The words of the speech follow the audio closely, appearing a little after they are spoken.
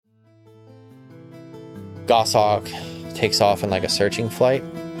goshawk takes off in like a searching flight,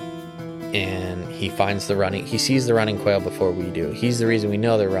 and he sees the running quail before we do. He's the reason we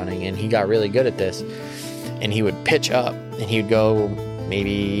know they're running, and he got really good at this. And he would pitch up, and he would go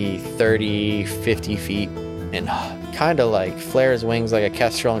maybe 30, 50 feet and kind of like flare his wings like a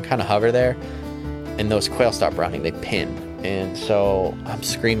kestrel and kind of hover there. And those quail stop running, they pin. And so I'm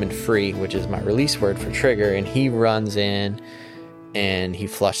screaming free, which is my release word for trigger, and he runs in and he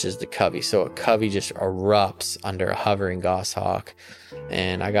flushes the covey. So a covey just erupts under a hovering goshawk.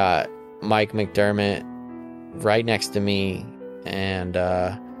 And I got Mike McDermott right next to me, and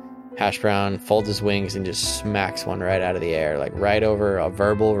Hash Brown folds his wings and just smacks one right out of the air, like right over a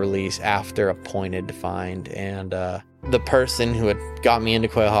verbal release after a pointed to find. And the person who had got me into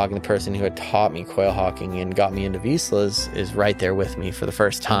quail hawking, the person who had taught me quail hawking and got me into Wieslas is right there with me for the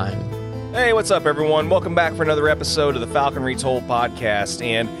first time. Hey, what's up, everyone? Welcome back for another episode of the Falconry Told podcast.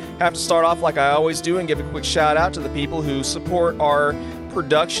 And have to start off like I always do and give a quick shout out to the people who support our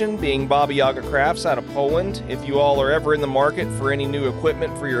production, being Baba Yaga Crafts out of Poland. If you all are ever in the market for any new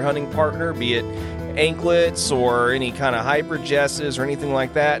equipment for your hunting partner, be it anklets or any kind of hyper jesses or anything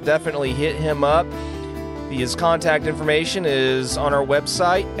like that, definitely hit him up. His contact information is on our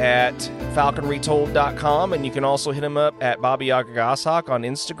website at falconrytold.com, and you can also hit him up at Baba Yaga Goshawk on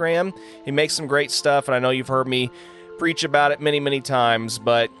Instagram. He makes some great stuff, and I know you've heard me preach about it many, many times,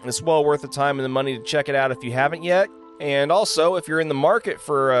 but it's well worth the time and the money to check it out if you haven't yet. And also, if you're in the market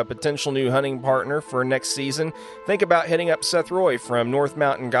for a potential new hunting partner for next season, think about hitting up Seth Roy from North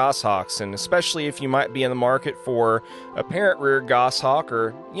Mountain Goshawks, and especially if you might be in the market for a parent reared goshawk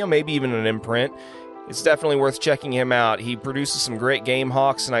or, maybe even an imprint, it's definitely worth checking him out. He produces some great game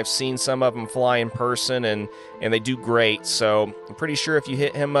hawks, and I've seen some of them fly in person, and they do great. So I'm pretty sure if you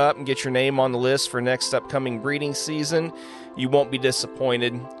hit him up and get your name on the list for next upcoming breeding season, you won't be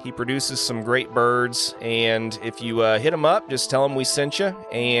disappointed. He produces some great birds, and if you hit him up, just tell him we sent you,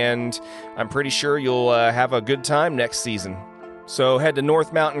 and I'm pretty sure you'll have a good time next season. So head to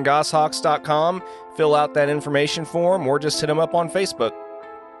northmountaingoshawks.com, fill out that information form, or just hit him up on Facebook.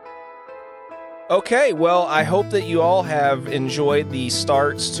 Okay, well, I hope that you all have enjoyed the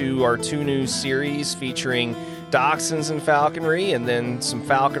starts to our two new series featuring dachshunds and falconry, and then some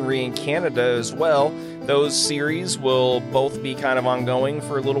falconry in Canada as well. Those series will both be kind of ongoing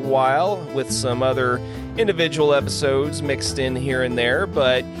for a little while with some other individual episodes mixed in here and there,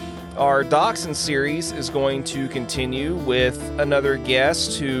 but our dachshund series is going to continue with another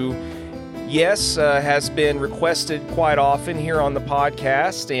guest who, yes, has been requested quite often here on the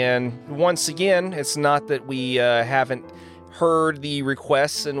podcast. And once again, it's not that we haven't heard the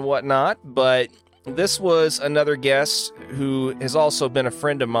requests and whatnot, but this was another guest who has also been a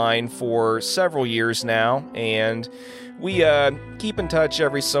friend of mine for several years now. And we keep in touch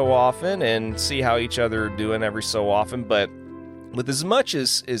every so often and see how each other are doing every so often. But with as much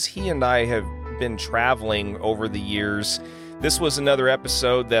as he and I have been traveling over the years, this was another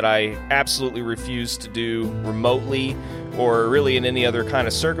episode that I absolutely refused to do remotely or really in any other kind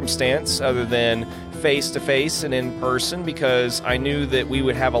of circumstance other than face-to-face and in person, because I knew that we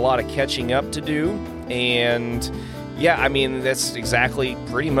would have a lot of catching up to do. And yeah, I mean, that's exactly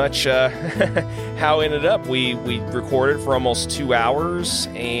pretty much how it ended up. We recorded for almost 2 hours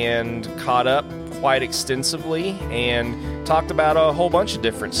and caught up quite extensively and talked about a whole bunch of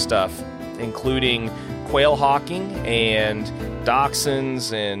different stuff, including quail hawking and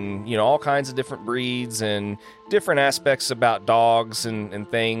dachshunds and, all kinds of different breeds and different aspects about dogs and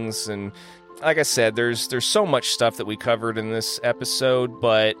things. And like I said, there's so much stuff that we covered in this episode,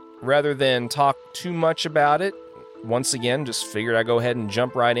 but rather than talk too much about it, once again, just figured I'd go ahead and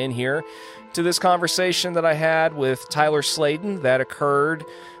jump right in here to this conversation that I had with Tyler Sladen that occurred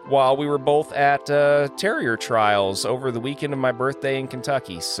while we were both at terrier trials over the weekend of my birthday in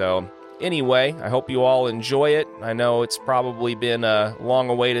Kentucky. So anyway, I hope you all enjoy it. I know it's probably been a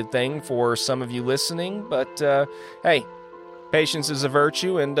long-awaited thing for some of you listening, but hey, patience is a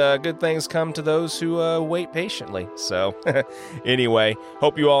virtue, and good things come to those who wait patiently. So anyway,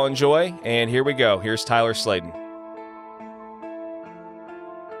 hope you all enjoy, and here we go. Here's Tyler Sladen.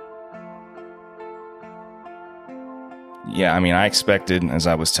 Yeah, I mean, I expected, as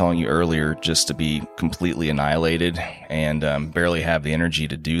I was telling you earlier, just to be completely annihilated and barely have the energy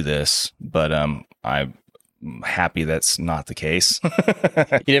to do this. But I'm happy that's not the case.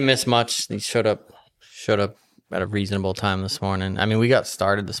 You didn't miss much. You showed up at a reasonable time this morning. I mean, we got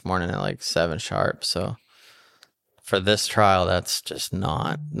started this morning at like 7 sharp. So for this trial, that's just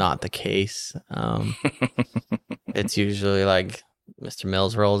not the case. It's usually like Mr.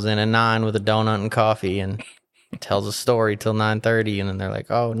 Mills rolls in at 9 with a donut and coffee, and tells a story till 9:30, and then they're like,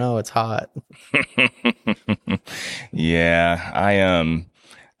 "Oh no, it's hot." Yeah,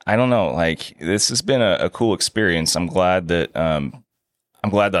 I don't know. Like, this has been a cool experience. I'm glad that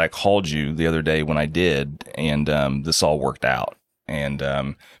I called you the other day when I did, and this all worked out. And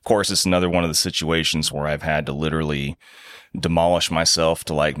of course, it's another one of the situations where I've had to literally demolish myself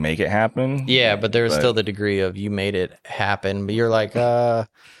to like make it happen. Yeah, but there was still the degree of you made it happen. But you're like,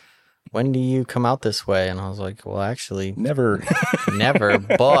 when do you come out this way? And I was like, well, actually, never,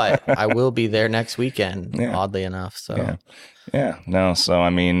 but I will be there next weekend, oddly enough. So, no. So, I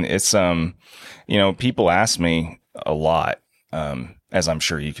mean, it's, people ask me a lot, as I'm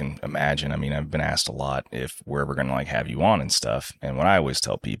sure you can imagine. I mean, I've been asked a lot if we're ever going to like have you on and stuff. And what I always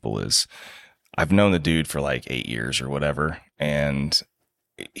tell people is I've known the dude for like 8 years or whatever. And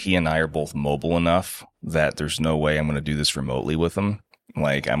he and I are both mobile enough that there's no way I'm going to do this remotely with him.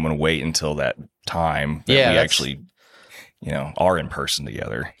 Like, I'm going to wait until that time that we actually, are in person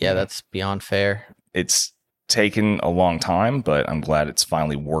together. Yeah, that's beyond fair. It's taken a long time, but I'm glad it's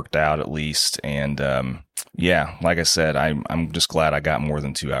finally worked out at least. And like I said, I'm just glad I got more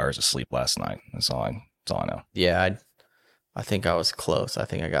than 2 hours of sleep last night. That's all I know. Yeah, I think I was close. I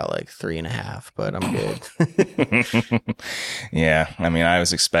think I got like 3.5, but I'm good. Yeah, I mean, I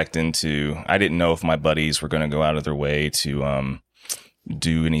was expecting I didn't know if my buddies were going to go out of their way to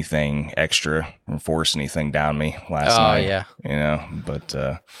do anything extra and force anything down me last night. Oh, yeah. But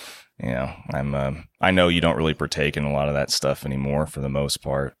I know you don't really partake in a lot of that stuff anymore for the most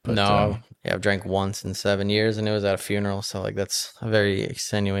part. But, no, I've drank once in 7 years, and it was at a funeral, so like that's a very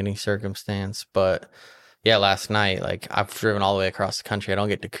extenuating circumstance. But yeah, last night, like I've driven all the way across the country. I don't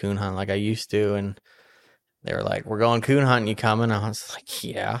get to coon hunt like I used to, and they were like, "We're going coon hunting. You coming?" I was like,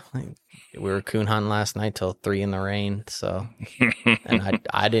 "Yeah." We were coon hunting last night till 3 in the rain. So, and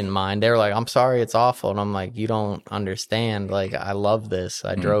I didn't mind. They were like, "I'm sorry, it's awful," and I'm like, "You don't understand. Like, I love this.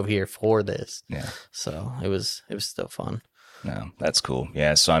 I drove here for this." Yeah. So it was still fun. No, that's cool.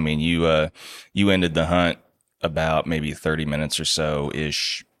 Yeah. So I mean, you ended the hunt about maybe 30 minutes or so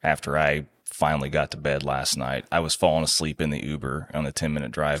ish after I finally got to bed last night. I was falling asleep in the Uber on the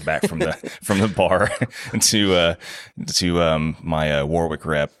 10-minute drive back from the bar to my Warwick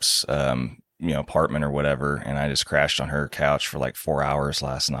rep's apartment or whatever, and I just crashed on her couch for like 4 hours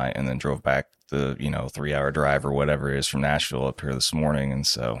last night, and then drove back the 3-hour drive or whatever it is from Nashville up here this morning. And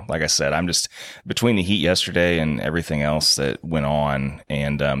so, like I said, I'm just between the heat yesterday and everything else that went on,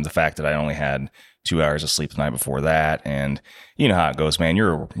 and the fact that I only had 2 hours of sleep the night before that. And you know how it goes, man.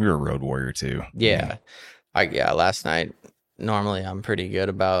 You're a road warrior too. Yeah. Last night, normally I'm pretty good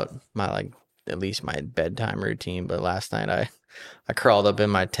about my, at least my bedtime routine. But last night I crawled up in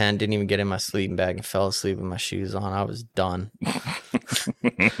my tent, didn't even get in my sleeping bag, and fell asleep with my shoes on. I was done.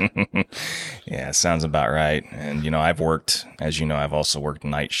 Yeah, sounds about right. And, I've worked, as you know, I've also worked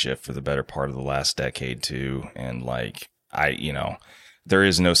night shift for the better part of the last decade too. And there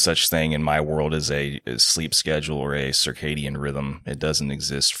is no such thing in my world as a sleep schedule or a circadian rhythm. It doesn't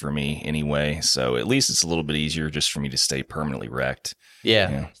exist for me anyway. So at least it's a little bit easier just for me to stay permanently wrecked.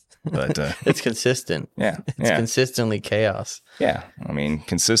 Yeah. But it's consistent. Yeah. It's consistently chaos. Yeah. I mean,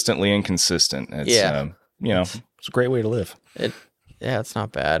 consistently inconsistent. It's, it's a great way to live. It's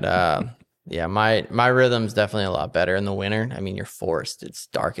not bad. My rhythm's definitely a lot better in the winter. I mean, you're forced. It's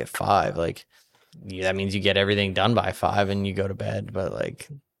dark at 5. That means you get everything done by 5 and you go to bed. But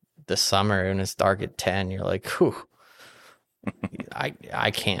the summer when it's dark at 10, you're like, whew,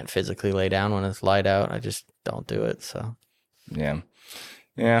 I can't physically lay down when it's light out. I just don't do it. So yeah.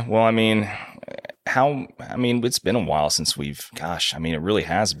 Well, it's been a while since it really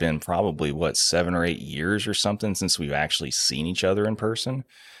has been probably 7 or 8 years or something since we've actually seen each other in person.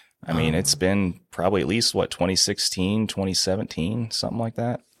 It's been probably at least 2016, 2017, something like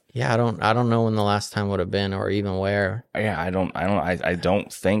that. Yeah, I don't know when the last time would have been, or even where. Yeah, I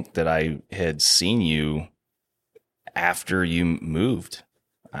don't think that I had seen you after you moved.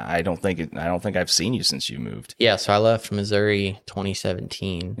 I don't think I've seen you since you moved. Yeah, so I left Missouri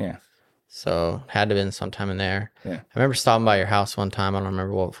 2017. Yeah. So had to have been sometime in there. Yeah. I remember stopping by your house one time. I don't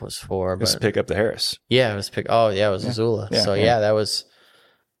remember what it was for. Just pick up the Harris. Yeah, it was it was Azula. Yeah, so yeah, it was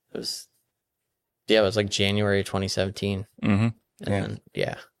like January 2017. Mm-hmm. And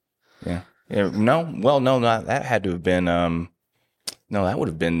yeah. No, that had to have been that would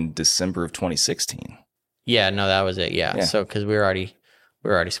have been December of 2016. Yeah, no, that was it. Yeah. So because we were already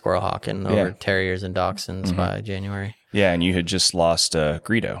squirrel hawking over terriers and dachshunds by January. Yeah, and you had just lost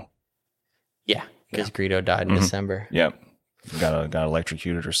Greedo. Yeah, because Greedo died in December. Yep. Got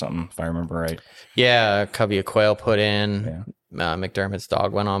electrocuted or something, if I remember right. Yeah, a covey of quail put in. McDermott's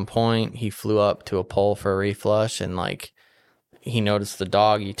dog went on point. He flew up to a pole for a reflush, and like he noticed the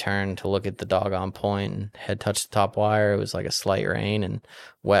dog. He turned to look at the dog on point, and head touched the top wire. It was like a slight rain, and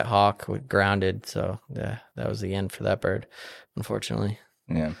wet hawk grounded. So yeah, that was the end for that bird, unfortunately.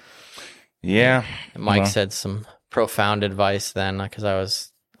 Yeah. And Mike said some profound advice then, because I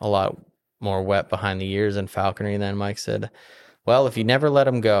was a lot more wet behind the ears in falconry. Then Mike said, well, if you never let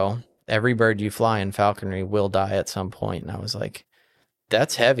them go, every bird you fly in falconry will die at some point. And I was like,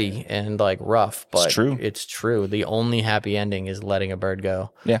 that's heavy and like rough, but it's true. The only happy ending is letting a bird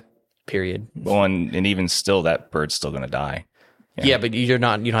go. Yeah. Period. Well, and even still, that bird's still going to die. Yeah, but you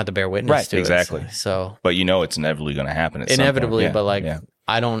don't have to bear witness to exactly. it. So, but you know it's inevitably going to happen. Inevitably, but like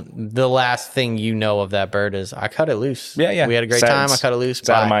the last thing you know of that bird is I cut it loose. Yeah. We had a great time. I cut it loose. It's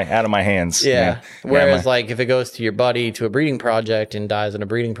out of my hands. Yeah. Whereas like if it goes to your buddy to a breeding project and dies in a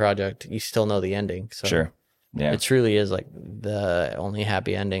breeding project, you still know the ending. So sure. Yeah. It truly is like the only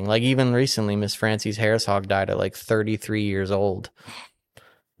happy ending. Like even recently, Miss Francie's Harris hawk died at like 33 years old.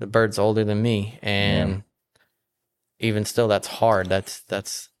 The bird's older than me, and even still, that's hard. That's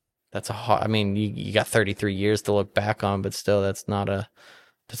a hard. I mean, you got 33 years to look back on, but still, that's not a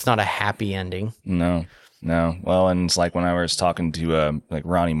happy ending. No. Well, and it's like when I was talking to like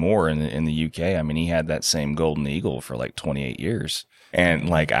Ronnie Moore in the UK. I mean, he had that same golden eagle for like 28 years. And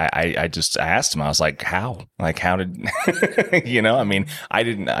like I asked him, I was like, how did I mean, I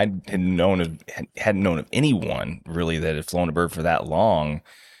hadn't known of anyone really that had flown a bird for that long,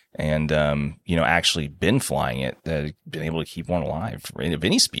 and actually been flying it, that had been able to keep one alive of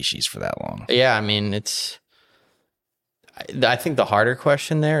any species for that long. Yeah, I mean, I think the harder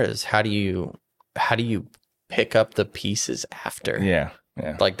question there is how do you pick up the pieces after? Yeah.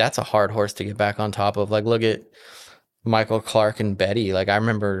 Like that's a hard horse to get back on top of. Like look at Michael Clark and Betty. Like I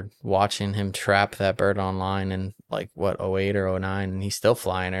remember watching him trap that bird online in like 08 or 09, and he's still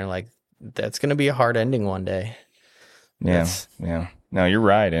flying her. Like that's going to be a hard ending one day. Yeah. No, you're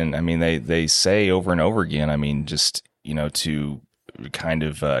right. And I mean, they say over and over again, I mean, just, to kind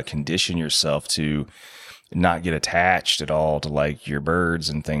of condition yourself to not get attached at all to like your birds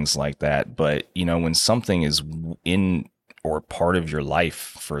and things like that. But, when something is in or part of your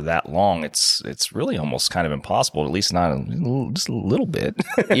life for that long, it's really almost kind of impossible, at least not just a little bit.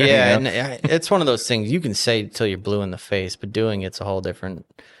 Yeah. And it's one of those things you can say till you're blue in the face, but doing it's a whole different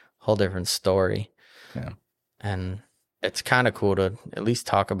story. Yeah. And it's kind of cool to at least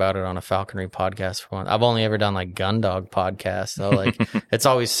talk about it on a falconry podcast for one. I've only ever done like gun dog podcasts. So like it's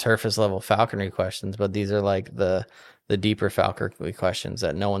always surface level falconry questions, but these are like the deeper falconry questions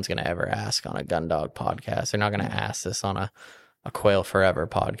that no one's going to ever ask on a gun dog podcast. They're not going to ask this on a Quail Forever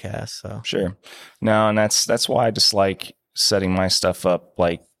podcast. So sure. No, and that's why I just like setting my stuff up,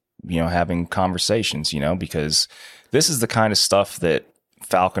 like, having conversations, because this is the kind of stuff that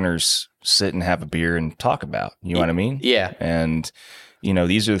falconers sit and have a beer and talk about. You know what I mean? Yeah. And,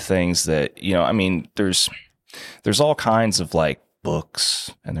 these are the things that, I mean, there's all kinds of like books,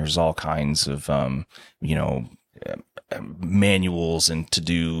 and there's all kinds of, manuals and to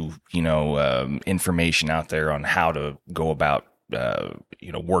do, information out there on how to go about,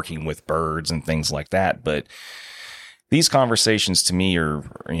 working with birds and things like that. But these conversations to me are,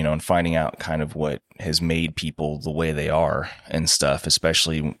 and finding out kind of what has made people the way they are and stuff,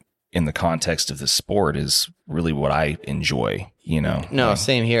 especially in the context of the sport, is really what I enjoy, No,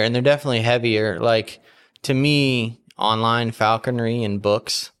 same here. And they're definitely heavier. Like to me, online falconry and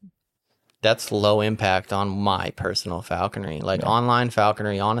books, that's low impact on my personal falconry. Like online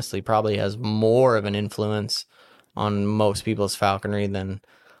falconry, honestly, probably has more of an influence on most people's falconry than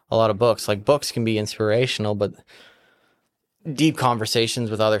a lot of books. Like books can be inspirational, but deep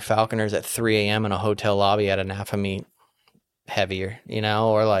conversations with other falconers at 3 a.m. in a hotel lobby at a NAFA meet, heavier,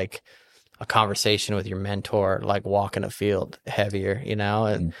 or like a conversation with your mentor, like walking a field, heavier,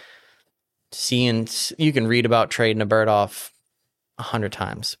 and seeing, you can read about trading a bird off 100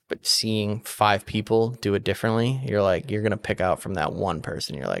 times, but seeing 5 people do it differently, you're going to pick out from that one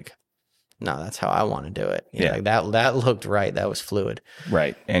person. You're like, no, that's how I want to do it. Like that looked right. That was fluid.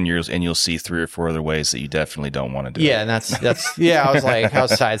 Right. And you'll see 3 or 4 other ways that you definitely don't want to do it. Yeah. And that's, yeah, I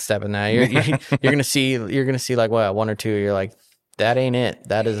was sidestepping that. You're going to see like, well, 1 or 2, you're like, that ain't it.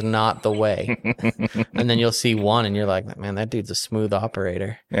 That is not the way. And then you'll see 1 and you're like, man, that dude's a smooth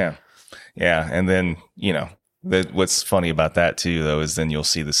operator. Yeah. Yeah. And then, what's funny about that too, though, is then you'll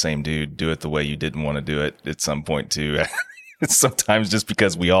see the same dude do it the way you didn't want to do it at some point too. It's sometimes just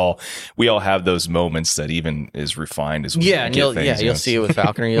because we all have those moments that even as refined as we and you'll see it with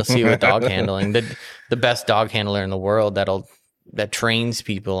falconry. You'll see it with dog handling. The best dog handler in the world that trains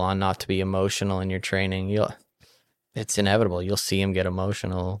people on not to be emotional in your training. it's inevitable. You'll see him get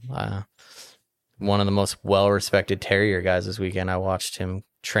emotional. One of the most well-respected terrier guys this weekend, I watched him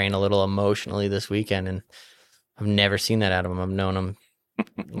train a little emotionally this weekend, and I've never seen that out of him. I've known him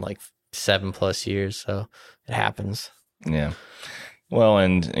like 7+ years, so it happens. Yeah. Well,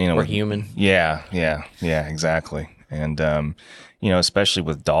 and we're human. Yeah, exactly. And especially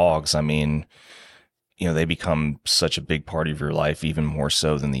with dogs, I mean, they become such a big part of your life, even more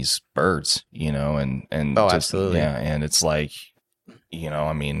so than these birds, and just, absolutely. Yeah. And it's like,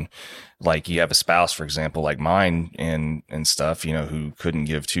 I mean, like you have a spouse, for example, like mine and stuff, who couldn't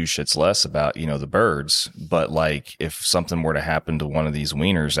give two shits less about, the birds. But like if something were to happen to one of these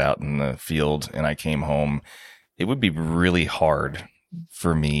wieners out in the field and I came home, it would be really hard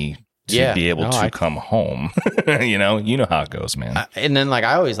for me to be able to come home. You know how it goes, man. And then like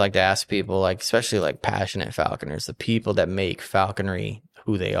I always like to ask people, like especially like passionate falconers, the people that make falconry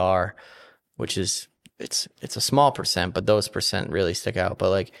who they are, which is it's a small percent, but those percent really stick out. But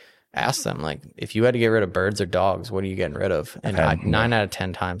like ask them, like if you had to get rid of birds or dogs, what are you getting rid of? And 9 out of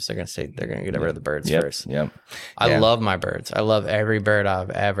 10 times they're gonna say they're gonna get rid of the birds first. Yep. I love my birds. I love every bird I've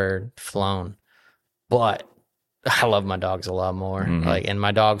ever flown, but I love my dogs a lot more. Mm-hmm. Like, and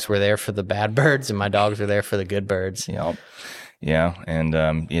my dogs were there for the bad birds, and my dogs were there for the good birds. Yep. Yeah, and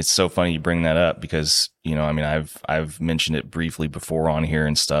it's so funny you bring that up because I mean I've mentioned it briefly before on here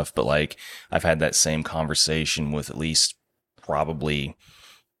and stuff, but like I've had that same conversation with at least probably,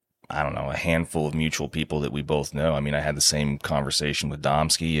 I don't know, a handful of mutual people that we both know. I mean, I had the same conversation with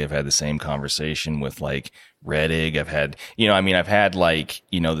Domsky. I've had the same conversation with like Redig. I've had, I've had like,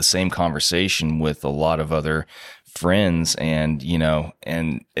 the same conversation with a lot of other friends, and,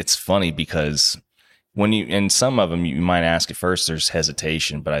 and it's funny because and some of them, you might ask at first, there's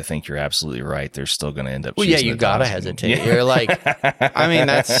hesitation, but I think you're absolutely right. They're still going to end up. Well, yeah, you gotta hesitate. Yeah. You're like, I mean,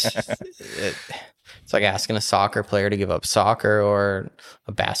 it's like asking a soccer player to give up soccer or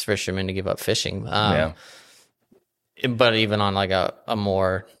a bass fisherman to give up fishing. But even on like a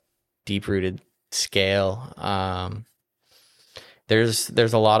more deep rooted scale, there's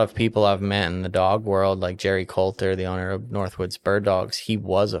a lot of people I've met in the dog world, like Jerry Coulter, the owner of Northwoods Bird Dogs. He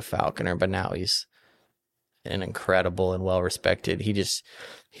was a falconer, but now he's an incredible and well-respected. He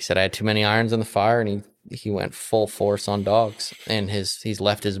said, I had too many irons in the fire, and he went full force on dogs, and he's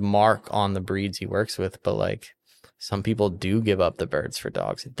left his mark on the breeds he works with. But like some people do give up the birds for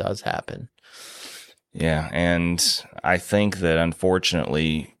dogs. It does happen. Yeah. And I think that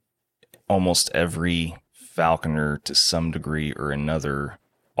unfortunately almost every falconer to some degree or another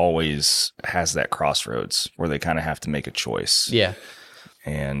always has that crossroads where they kind of have to make a choice. Yeah.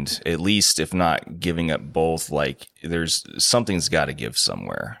 And at least if not giving up both, like something's got to give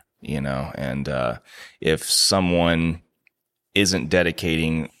somewhere, and if someone isn't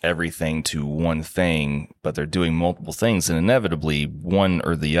dedicating everything to one thing, but they're doing multiple things, then inevitably one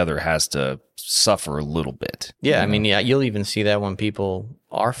or the other has to suffer a little bit. Yeah. I mean, yeah, you'll even see that when people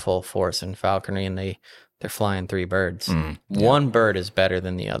are full force in falconry and they're flying 3 birds. One bird is better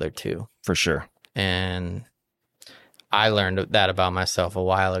than the other 2. For sure. And I learned that about myself a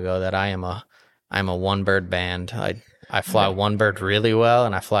while ago, that I'm a one bird band. I fly one bird really well,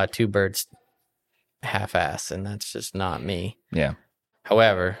 and I fly 2 birds half-ass, and that's just not me. Yeah.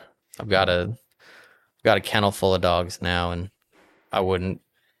 However, I've got a kennel full of dogs now, and I wouldn't.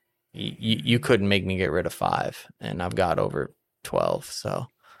 You couldn't make me get rid of 5, and I've got over 12. So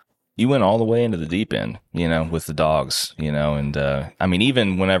you went all the way into the deep end, with the dogs, and I mean,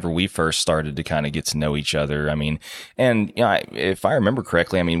 even whenever we first started to kind of get to know each other, I mean, and if I remember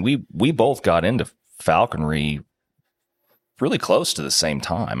correctly, I mean, we both got into falconry really close to the same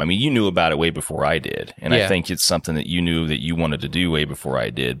time. I mean, you knew about it way before I did, and I think it's something that you knew that you wanted to do way before I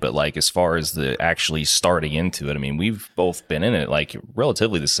did. But like, as far as the actually starting into it, I mean, we've both been in it like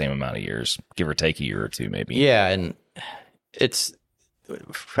relatively the same amount of years, give or take a year or 2, maybe. Yeah, and it's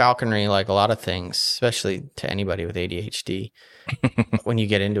falconry, like a lot of things, especially to anybody with ADHD. When you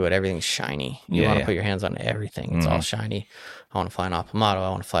get into it, everything's shiny. You want to put your hands on everything. It's all shiny. I want to fly an Apamato. I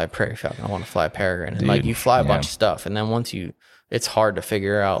want to fly a prairie falcon. I want to fly a peregrine. And like you fly a bunch of stuff, and then it's hard to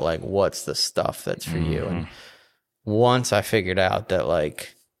figure out like what's the stuff that's for you. And once I figured out that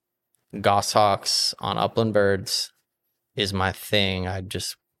like goshawks on upland birds is my thing, I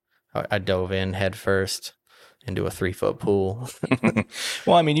dove in head first into a 3-foot pool.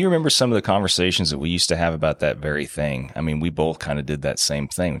 Well, I mean, you remember some of the conversations that we used to have about that very thing. I mean, we both kind of did that same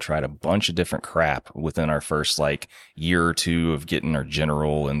thing. We tried a bunch of different crap within our first like year or 2 of getting our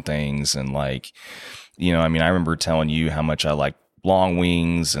general and things. And like, I mean, I remember telling you how much I like long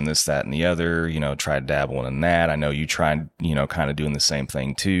wings and this, that, and the other, tried dabbling in that. I know you tried, kind of doing the same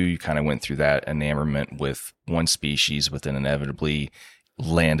thing too. You kind of went through that enamorment with one species, but then inevitably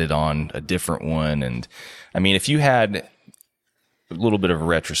landed on a different one. And I mean, if you had a little bit of a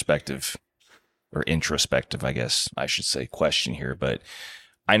retrospective or introspective, I guess I should say, question here, but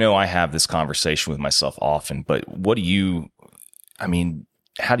I know I have this conversation with myself often, but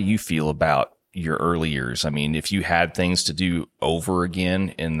how do you feel about your early years? I mean, if you had things to do over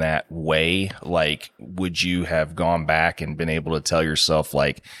again in that way, like, would you have gone back and been able to tell yourself,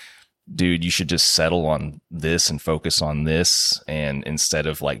 like, dude, you should just settle on this and focus on this, and instead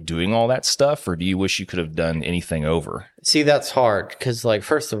of like doing all that stuff? Or do you wish you could have done anything over? See, that's hard because, like,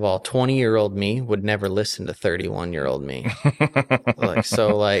 first of all, 20-year-old me would never listen to 31-year-old me.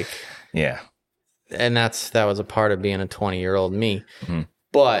 Yeah. And that was a part of being a 20-year-old me. Mm-hmm.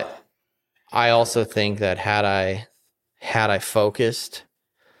 But I also think that had I focused,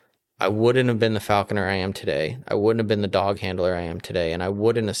 I wouldn't have been the falconer I am today. I wouldn't have been the dog handler I am today. And I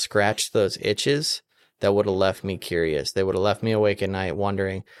wouldn't have scratched those itches that would have left me curious. They would have left me awake at night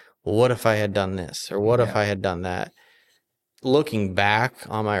wondering, well, what if I had done this? Or what if I had done that? Looking back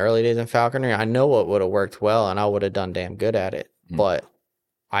on my early days in falconry, I know what would have worked well, and I would have done damn good at it. Mm. But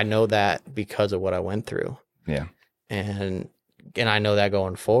I know that because of what I went through. Yeah. And I know that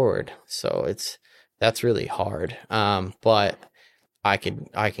going forward. So that's really hard. But I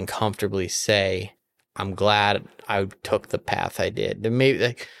can comfortably say I'm glad I took the path I did.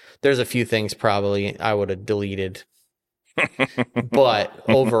 There's a few things probably I would have deleted, but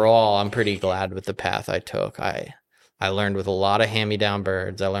overall, I'm pretty glad with the path I took. I learned with a lot of hand-me-down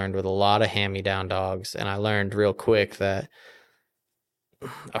birds. I learned with a lot of hand-me-down dogs, and I learned real quick that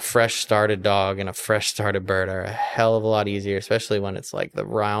a fresh started dog and a fresh started bird are a hell of a lot easier, especially when it's like the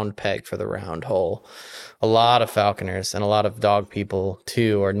round peg for the round hole. A lot of falconers and a lot of dog people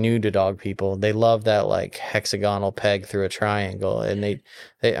too, or new to dog people, they love that like hexagonal peg through a triangle, and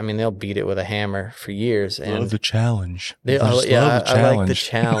they'll beat it with a hammer for years. And love the challenge. I like the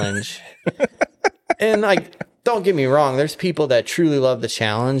challenge. And like, don't get me wrong, there's people that truly love the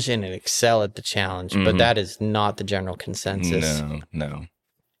challenge and excel at the challenge, but that is not the general consensus.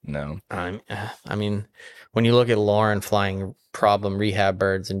 No. I mean, when you look at Lauren flying problem rehab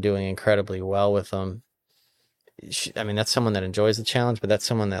birds and doing incredibly well with them, that's someone that enjoys the challenge, but that's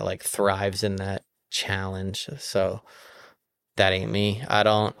someone that like thrives in that challenge. So that ain't me. I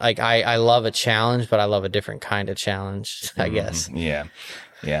don't like, I love a challenge, but I love a different kind of challenge, I guess. Yeah.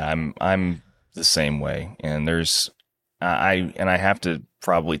 I'm the same way. And I have to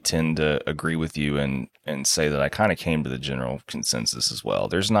probably tend to agree with you and say that I kind of came to the general consensus as well.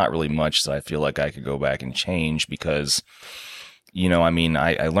 There's not really much that I feel like I could go back and change because,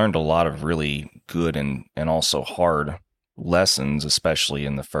 I learned a lot of really good and also hard lessons, especially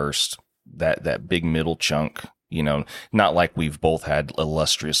in the first, that big middle chunk. Not like we've both had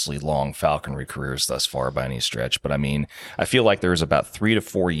illustriously long falconry careers thus far by any stretch, but I feel like there's about 3 to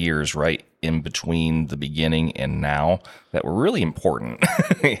 4 years right in between the beginning and now that were really important.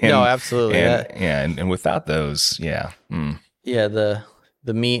 No, absolutely. And without those, yeah. Yeah, the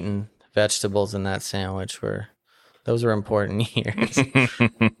meat and vegetables in that sandwich those were important years.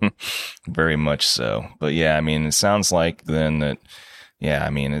 Very much so. But yeah, it sounds like then that,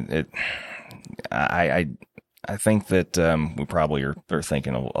 I think that we probably are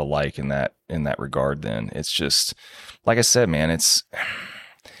thinking alike in that regard. Then it's just like I said, man.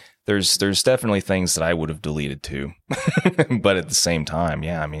 There's definitely things that I would have deleted too, but at the same time,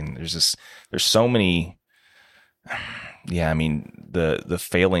 there's so many. Yeah, the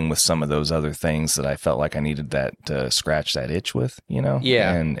failing with some of those other things that I felt like I needed that to scratch that itch with,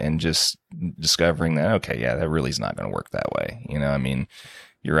 Yeah, and just discovering that that really is not going to work that way.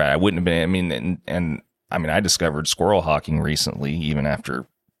 You're right. I wouldn't have been. I discovered squirrel hawking recently, even after,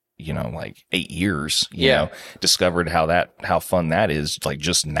 like 8 years, discovered how fun that is, like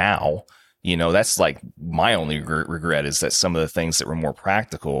just now, that's like my only regret is that some of the things that were more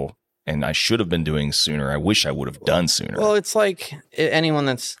practical and I should have been doing sooner, I wish I would have done sooner. Well, it's like anyone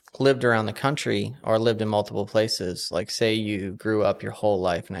that's lived around the country or lived in multiple places, like say you grew up your whole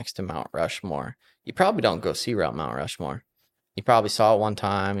life next to Mount Rushmore, you probably don't go see Mount Rushmore. You probably saw it one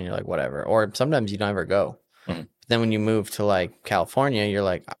time and you're like, whatever. Or sometimes you don't ever go. Mm-hmm. But then when you move to like California, you're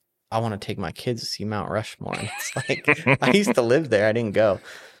like, I want to take my kids to see Mount Rushmore. And it's like, I used to live there. I didn't go.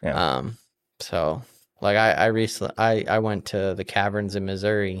 Yeah. So like I recently, I went to the caverns in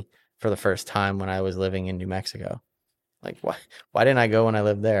Missouri for the first time when I was living in New Mexico. Like, why didn't I go when I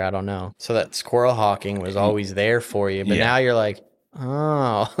lived there? I don't know. So that squirrel hawking was always there for you. But now you're like,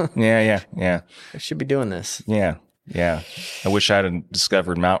 oh. Yeah. I should be doing this. Yeah. Yeah. I wish I had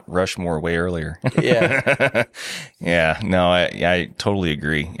discovered Mount Rushmore way earlier. Yeah. Yeah. No, I totally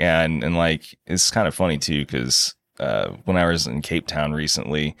agree. Yeah. And like, it's kind of funny too, because when I was in Cape Town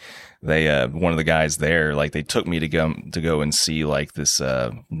recently, they one of the guys there, like, they took me to go and see like this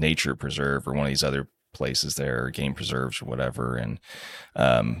nature preserve or one of these other places there, or game preserves or whatever. And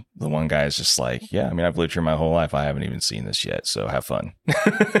the one guy is just like, yeah, I mean, I've lived here my whole life. I haven't even seen this yet. So have fun.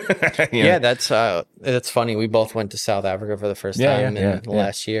 Yeah, that's funny. We both went to South Africa for the first time in the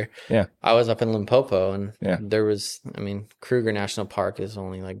last year. Yeah. I was up in Limpopo, and there was, I mean, Kruger National Park is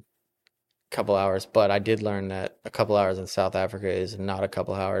only like a couple hours, but I did learn that a couple hours in South Africa is not a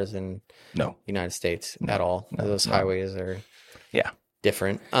couple hours in the United States at all. Those highways are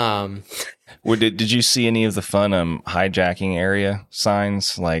different. Did you see any of the fun hijacking area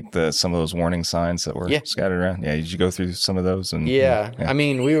signs, like some of those warning signs that were scattered around? Yeah, did you go through some of those? And I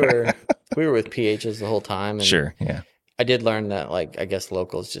mean, we were with PHs the whole time. And sure, yeah. I did learn that, like, I guess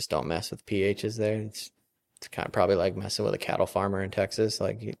locals just don't mess with PHs there. It's kind of probably like messing with a cattle farmer in Texas.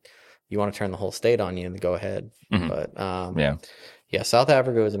 Like, you want to turn the whole state on you, and go ahead. Mm-hmm. But yeah, South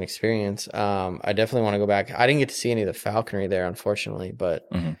Africa was an experience. I definitely want to go back. I didn't get to see any of the falconry there, unfortunately, but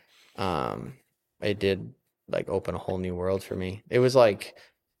it did, like, open a whole new world for me. It was like,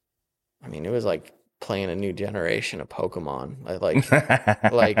 I mean, it was like playing a new generation of Pokemon.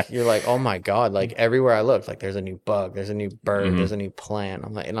 Like you're like, oh my God, like everywhere I look, like there's a new bug, there's a new bird, there's a new plant.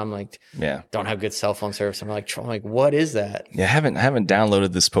 I'm like, don't have good cell phone service. I'm like, what is that? Yeah, I haven't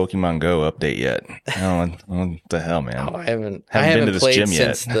downloaded this Pokemon Go update yet. What the hell, man? I haven't been to this played gym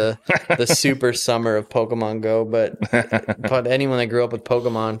since yet. the super summer of Pokemon Go, but anyone that grew up with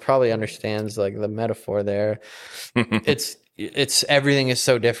Pokemon probably understands, like, the metaphor there. It's everything is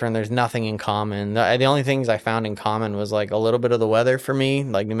so different. There's nothing in common. The only things I found in common was, like, a little bit of the weather for me.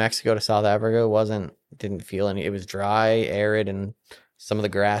 Like, New Mexico to South Africa didn't feel any. It was dry, arid, and some of the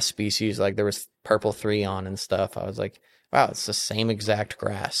grass species, like, there was purple 3 on and stuff. I was like, wow, it's the same exact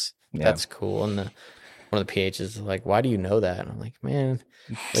grass. Yeah. That's cool. And one of the PHs is like, why do you know that? And I'm like, man,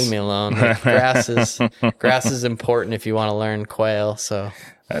 leave me alone. Like, grass is important if you want to learn quail. So.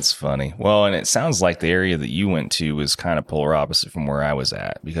 That's funny. Well, and it sounds like the area that you went to was kind of polar opposite from where I was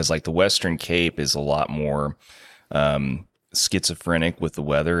at, because, like, the Western Cape is a lot more schizophrenic with the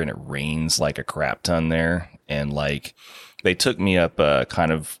weather, and it rains like a crap ton there. And, like, they took me up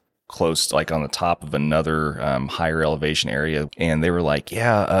kind of close, like on the top of another higher elevation area, and they were like,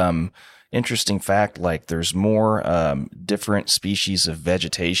 interesting fact, like, there's more different species of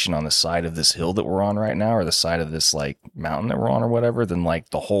vegetation on the side of this hill that we're on right now, or the side of this, like, mountain that we're on or whatever, than, like,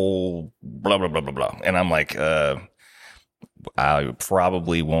 the whole blah, blah, blah, blah, blah. And I'm like, I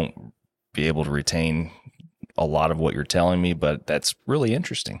probably won't be able to retain a lot of what you're telling me, but that's really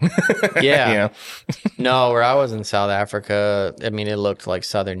interesting. Yeah. No, where I was in South Africa, I mean, it looked like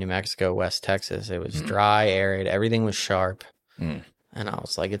southern New Mexico, West Texas. It was dry, arid. Everything was sharp. And I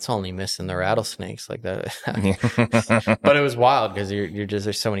was like, it's only missing the rattlesnakes, like that. But it was wild because you're just,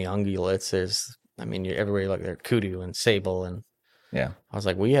 there's so many ungulates. Everywhere you look, there, kudu and sable. And I was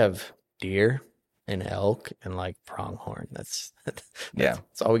like, we have deer and elk and, like, pronghorn. That's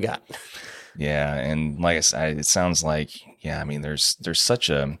all we got. Yeah. And like I said, it sounds like, I mean, there's such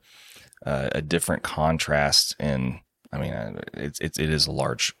a different contrast in, I mean, it is a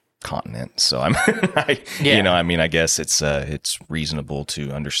large continent, so I guess it's reasonable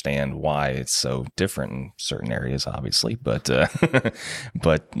to understand why it's so different in certain areas, obviously, but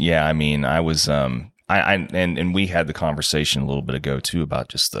yeah, I mean, I was and we had the conversation a little bit ago too about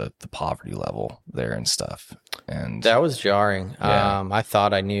just the poverty level there and stuff, and that was jarring. I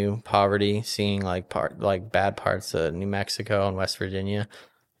thought I knew poverty, seeing like bad parts of New Mexico and West Virginia.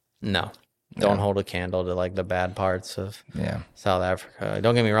 No. Don't hold a candle to, like, the bad parts of South Africa.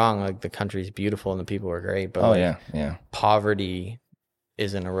 Don't get me wrong, like, the country's beautiful and the people are great, but poverty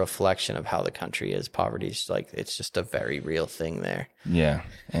isn't a reflection of how the country is. Poverty's, like, it's just a very real thing there. Yeah.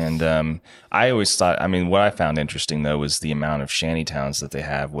 And I always thought, I mean, what I found interesting though was the amount of shanty towns that they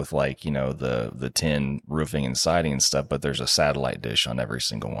have with, like, you know, the tin roofing and siding and stuff, but there's a satellite dish on every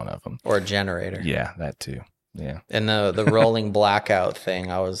single one of them. Or a generator. Yeah, that too. Yeah. And the rolling blackout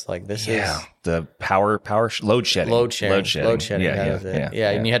thing, I was like, this is the power load shedding. Load shedding.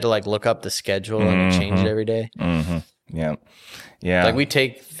 Yeah. And you had to, like, look up the schedule and change it every day. Mm-hmm. Yeah. Yeah. Like, we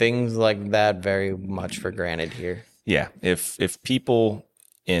take things like that very much for granted here. Yeah. If people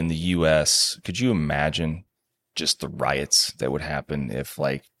in the US, could you imagine just the riots that would happen if,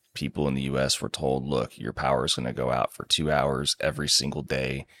 like, people in the US were told, look, your power is going to go out for 2 hours every single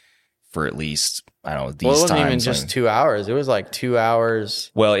day for at least, I don't know, these Well, it wasn't times. even just 2 hours. It was like 2 hours.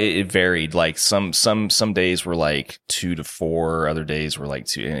 Well, it varied. Like some days were like 2 to 4, other days were like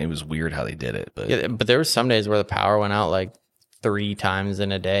 2, and it was weird how they did it. But Yeah, but there were some days where the power went out like 3 times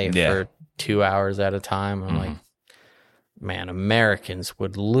in a day for 2 hours at a time. I'm like, man, Americans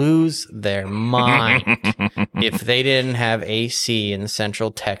would lose their mind if they didn't have AC in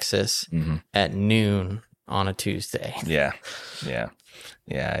Central Texas at noon on a Tuesday. Yeah,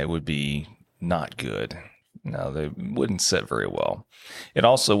 it would be not good. No, they wouldn't sit very well. It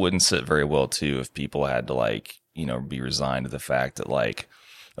also wouldn't sit very well too if people had to like, be resigned to the fact that like,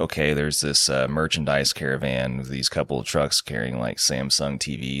 okay, there's this merchandise caravan with these couple of trucks carrying like Samsung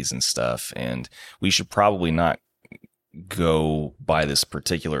TVs and stuff, and we should probably not go by this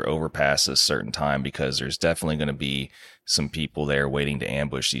particular overpass at a certain time because there's definitely going to be some people there waiting to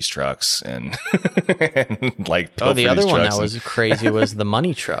ambush these trucks and, and like the other one that was crazy was the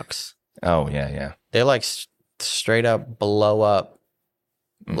money trucks. Oh yeah. They like straight up blow up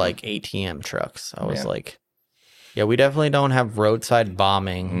like ATM trucks. I was like, yeah, we definitely don't have roadside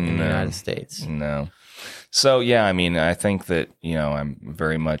bombing in the United States. No. So, yeah, I mean, I think that, I'm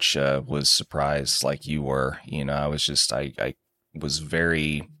very much was surprised like you were. I was just, I was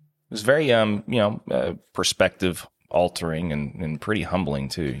very, perspective altering and pretty humbling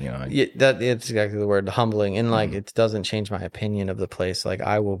too, Yeah, it's exactly the word, humbling. And like, it doesn't change my opinion of the place. Like,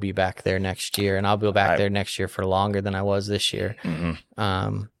 I will be back there next year, and I'll be back there next year for longer than I was this year.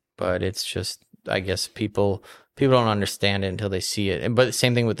 But it's just, I guess people don't understand it until they see it. But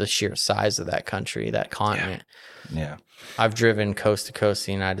same thing with the sheer size of that country, that continent. Yeah. I've driven coast to coast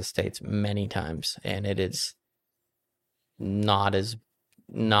in the United States many times, and it is not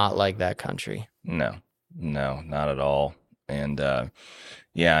like that country. No, not at all. And I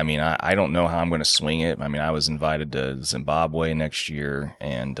mean, I don't know how I'm going to swing it. I mean, I was invited to Zimbabwe next year,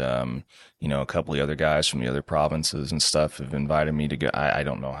 and a couple of other guys from the other provinces and stuff have invited me to go. I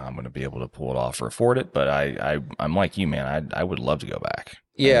don't know how I'm going to be able to pull it off or afford it, but I'm like you, man. I would love to go back.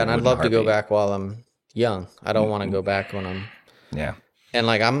 Yeah, and I'd love to go back while I'm young. I don't want to go back when I'm. Yeah. And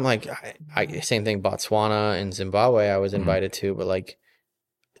like I'm like same thing. Botswana and Zimbabwe, I was invited to, but like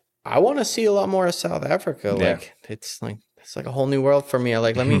I want to see a lot more of South Africa. Like it's like a whole new world for me. I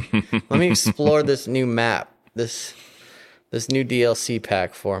like let me explore this new map, this new DLC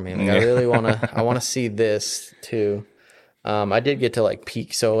pack for me. Like I really want to see this too. I did get to like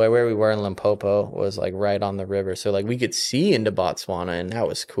peek. So like where we were in Limpopo was like right on the river. So like we could see into Botswana, and that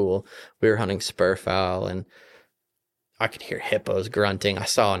was cool. We were hunting spurfowl, and I could hear hippos grunting. I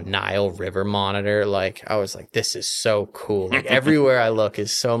saw a Nile River monitor. Like I was like, this is so cool. Like everywhere I look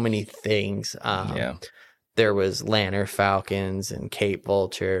is so many things. There was lanner falcons and Cape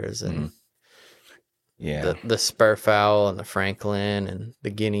vultures and the spurfowl and the Franklin and the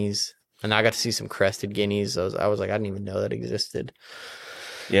guineas. And I got to see some crested guineas. I was like, I didn't even know that existed.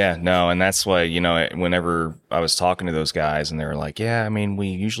 Yeah, no, and that's why, whenever I was talking to those guys and they were like, yeah, I mean, we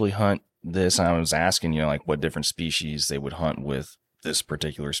usually hunt this, and I was asking, like what different species they would hunt with this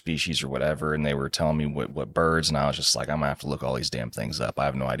particular species or whatever, and they were telling me what birds, and I was just like, I'm gonna have to look all these damn things up. I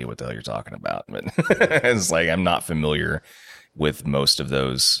have no idea what the hell you're talking about. But it's like I'm not familiar with most of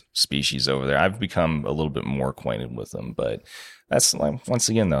those species over there. I've become a little bit more acquainted with them, but that's like, once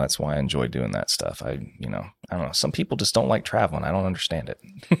again though, that's why I enjoy doing that stuff. I don't know. Some people just don't like traveling. I don't understand it.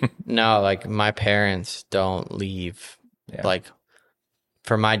 No, like my parents don't leave. Like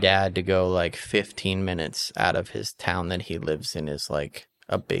for my dad to go like 15 minutes out of his town that he lives in is like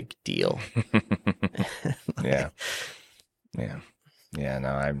a big deal. Yeah.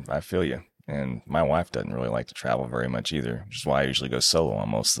 No, I feel you. And my wife doesn't really like to travel very much either, which is why I usually go solo on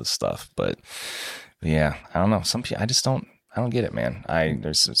most of this stuff. But yeah, I don't know. Some people, I don't get it, man.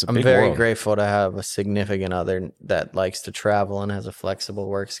 It's a I'm big very world. grateful to have a significant other that likes to travel and has a flexible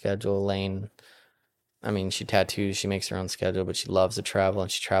work schedule. Lane, I mean, she tattoos, she makes her own schedule, but she loves to travel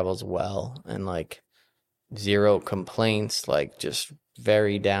and she travels well, and like zero complaints, like just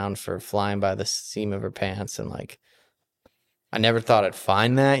very down for flying by the seam of her pants. And like, I never thought I'd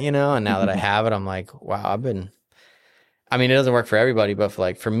find that, and now that I have it, I'm like, wow, I mean, it doesn't work for everybody,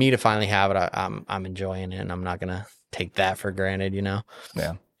 but for me to finally have it, I'm enjoying it, and I'm not going to take that for granted,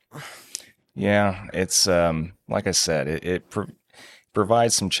 Yeah. It's, like I said, it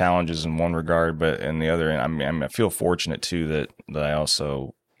provides some challenges in one regard, but in the other, I feel fortunate too that I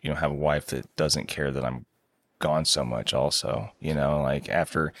also, have a wife that doesn't care that I'm gone so much also, like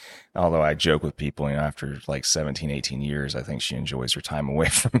although I joke with people, after like 17, 18 years, I think she enjoys her time away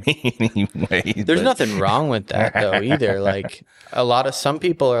from me anyway. There's nothing wrong with that though either. Like some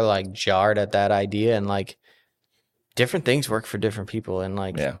people are like jarred at that idea, and like different things work for different people. And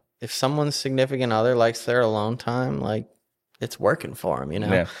like, if someone's significant other likes their alone time, like it's working for them, you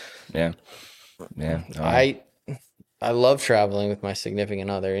know? Yeah. I love traveling with my significant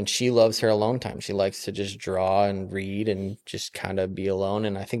other, and she loves her alone time. She likes to just draw and read and just kind of be alone.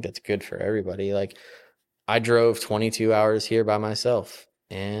 And I think that's good for everybody. Like, I drove 22 hours here by myself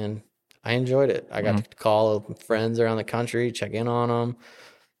and I enjoyed it. I got to call friends around the country, check in on them.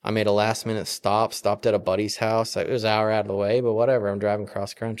 I made a last minute stopped at a buddy's house. It was an hour out of the way, but whatever. I'm driving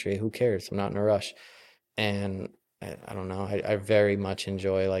cross country. Who cares? I'm not in a rush. And I don't know. I very much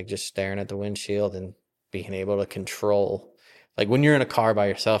enjoy like just staring at the windshield and being able to control. Like when you're in a car by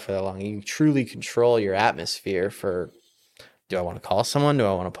yourself for that long, you truly control your atmosphere for, do I want to call someone? Do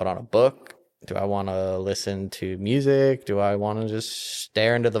I want to put on a book? Do I want to listen to music? Do I want to just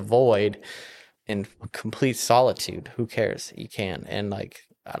stare into the void in complete solitude? Who cares? You can. And like,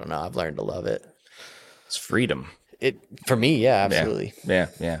 I don't know, I've learned to love it. It's freedom. For me, yeah, absolutely.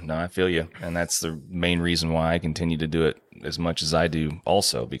 Yeah. No, I feel you. And that's the main reason why I continue to do it as much as I do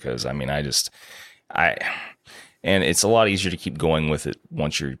also, because I mean, and it's a lot easier to keep going with it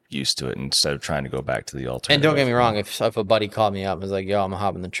once you're used to it instead of trying to go back to the alternative. And don't get me wrong, if a buddy called me up and was like, yo, I'm gonna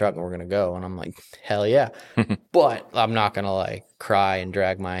hop in the truck and we're gonna go, and I'm like, hell yeah. But I'm not gonna like cry and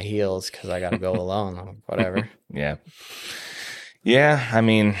drag my heels because I gotta go alone. I'm like, whatever. Yeah. I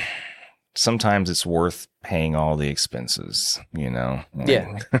mean, sometimes it's worth paying all the expenses, you know?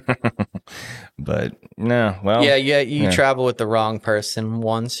 Yeah. But no, well. Yeah, you travel with the wrong person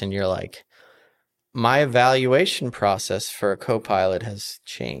once and you're like, my evaluation process for a co-pilot has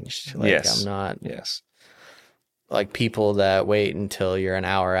changed. Like, yes. I'm not Yes. like people that wait until you're an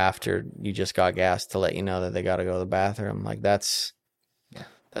hour after you just got gas to let you know that they got to go to the bathroom. Like that's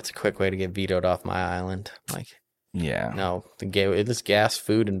a quick way to get vetoed off my island. Like, yeah, no, it's gas,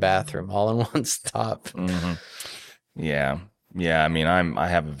 food, and bathroom all in one stop. Mm-hmm. Yeah. I mean, I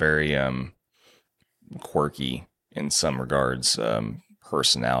have a very quirky in some regards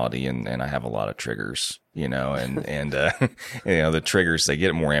personality, and I have a lot of triggers, you know, and you know, the triggers, they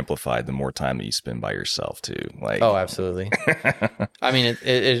get more amplified the more time that you spend by yourself too. Like, oh, absolutely. I mean,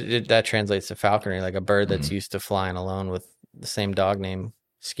 it that translates to falconry. Like a bird that's used to flying alone with the same dog name,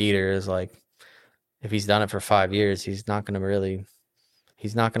 Skeeter, is like, if he's done it for 5 years, he's not going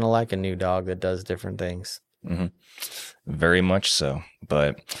to like a new dog that does different things. Mm-hmm. Very much so.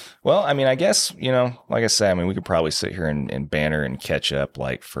 But, well, I mean, I guess, you know, like I say, I mean, we could probably sit here and banter and catch up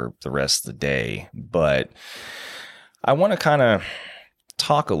like for the rest of the day. But I want to kind of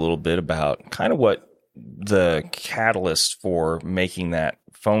talk a little bit about kind of what the catalyst for making that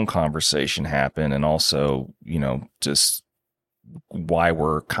phone conversation happen, and also, you know, just why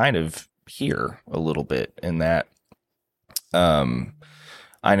we're kind of here a little bit. And that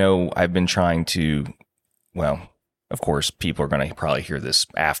I know I've been trying to, well, of course, people are going to probably hear this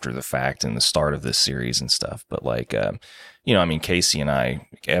after the fact and the start of this series and stuff. But like, you know, I mean, Casey and I,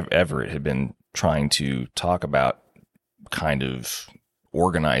 Everett, had been trying to talk about kind of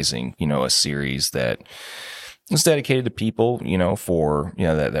organizing, you know, a series that is dedicated to people, you know, for, you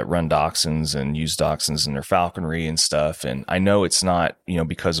know, that run dachshunds and use dachshunds in their falconry and stuff. And I know it's not, you know,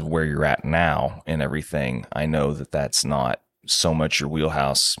 because of where you're at now and everything, I know that that's not so much your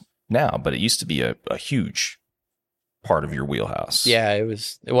wheelhouse now, but it used to be a huge part of your wheelhouse. Yeah,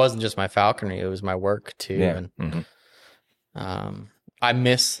 it wasn't just my falconry, it was my work too. Yeah. And I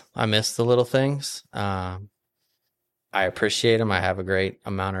miss the little things. I appreciate them. I have a great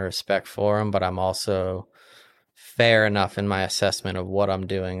amount of respect for them, but I'm also fair enough in my assessment of what I'm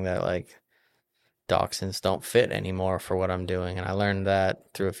doing that like dachshunds don't fit anymore for what I'm doing. And I learned that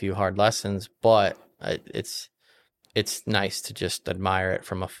through a few hard lessons, but it's nice to just admire it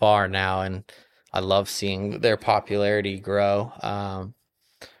from afar now. And I love seeing their popularity grow.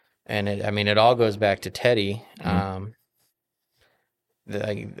 And it all goes back to Teddy.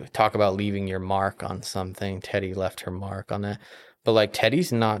 Talk about leaving your mark on something. Teddy left her mark on that. But like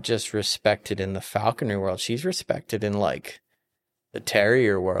Teddy's not just respected in the falconry world. She's respected in like the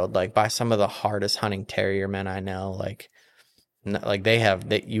terrier world, like by some of the hardest hunting terrier men I know. Like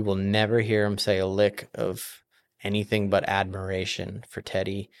you will never hear them say a lick of anything but admiration for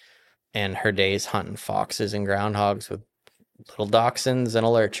Teddy and her days hunting foxes and groundhogs with little dachshunds and a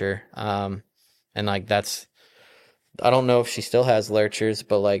lurcher. And like that's, I don't know if she still has lurchers,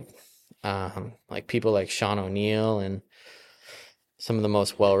 but like people like Sean O'Neill and some of the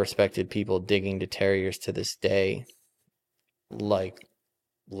most well-respected people digging to terriers to this day, like,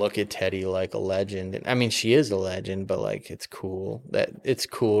 look at Teddy like a legend. And I mean, she is a legend, but like, it's cool.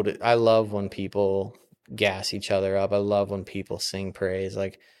 I love when people gas each other up. I love when people sing praise.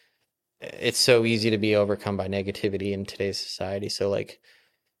 Like, it's so easy to be overcome by negativity in today's society. So like,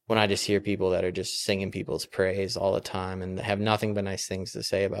 when I just hear people that are just singing people's praise all the time and have nothing but nice things to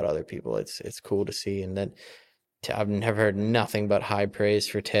say about other people. It's cool to see. And then I've never heard nothing but high praise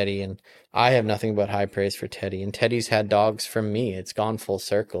for Teddy, and I have nothing but high praise for Teddy. And Teddy's had dogs from me. It's gone full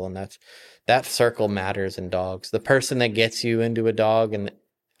circle, and that circle matters in dogs. The person that gets you into a dog and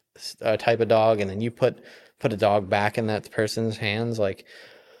a type of dog, and then you put a dog back in that person's hands, like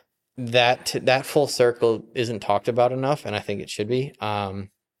that full circle isn't talked about enough, and I think it should be.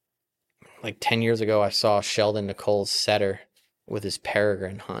 Like 10 years ago, I saw Sheldon Nicole's setter with his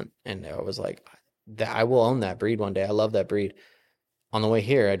peregrine hunt, and I was like, I will own that breed one day. I love that breed. On the way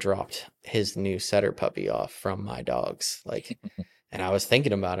here, I dropped his new setter puppy off from my dogs. Like, and I was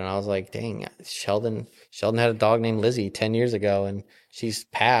thinking about it, and I was like, dang, Sheldon had a dog named Lizzie 10 years ago, and she's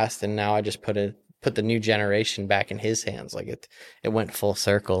passed, and now I just put the new generation back in his hands. Like it went full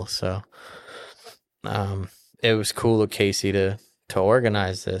circle. So it was cool of Casey to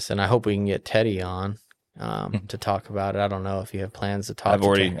organize this, and I hope we can get Teddy on to talk about it. I don't know if you have plans to talk. I've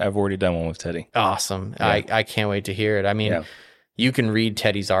already done one with Teddy. Awesome. Yeah. I can't wait to hear it. I mean, you can read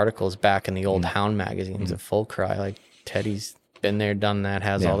Teddy's articles back in the old Hound magazines at Full Cry. Like Teddy's been there, done that,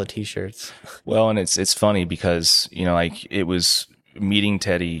 has all the t-shirts. Well, and it's funny because, like it was meeting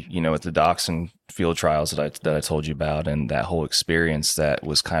Teddy, at the Dachshund field trials that I told you about, and that whole experience that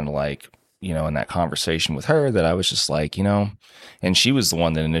was kind of like, in that conversation with her, that I was just like, and she was the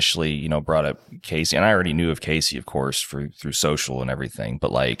one that initially, brought up Casey, and I already knew of Casey, of course, through social and everything,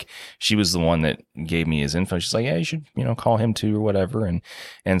 but like she was the one that gave me his info. She's like, yeah, you should, call him too or whatever.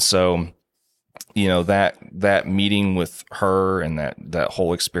 And so, that meeting with her and that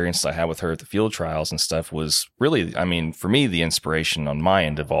whole experience I had with her at the field trials and stuff was really, I mean, for me, the inspiration on my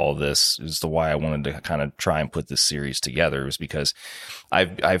end of all of this is the why I wanted to kind of try and put this series together, was because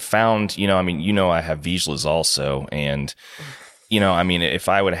I've found, I have Vizslas also. And, if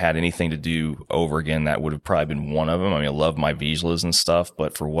I would have had anything to do over again, that would have probably been one of them. I mean, I love my Vizslas and stuff,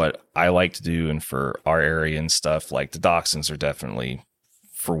 but for what I like to do and for our area and stuff, like the Dachshunds are definitely,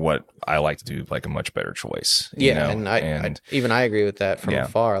 for what I like to do, like a much better choice. And I agree with that from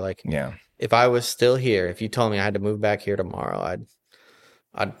afar. Like, if I was still here, if you told me I had to move back here tomorrow,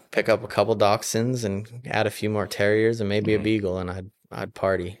 I'd pick up a couple Dachshunds and add a few more terriers and maybe a beagle, and I'd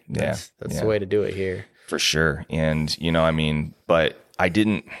party. That's the way to do it here. For sure. And, but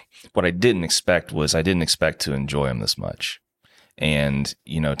what I didn't expect was I didn't expect to enjoy them this much. And,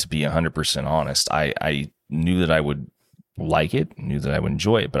 to be 100% honest, I knew that I would like it, knew that I would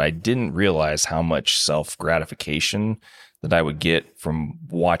enjoy it, but I didn't realize how much self-gratification that I would get from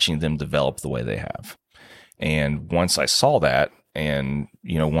watching them develop the way they have. And once I saw that and,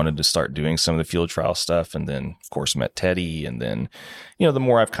 wanted to start doing some of the field trial stuff, and then of course met Teddy, and then, the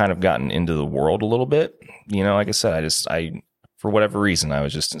more I've kind of gotten into the world a little bit, like I said, I for whatever reason, I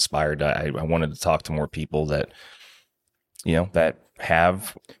was just inspired. I wanted to talk to more people that, that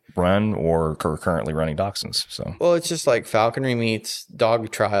have run or are currently running Dachshunds. So, well, it's just like falconry meets dog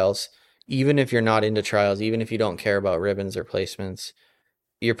trials. Even if you're not into trials, even if you don't care about ribbons or placements,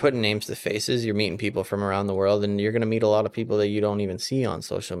 you're putting names to faces. You're meeting people from around the world, and you're going to meet a lot of people that you don't even see on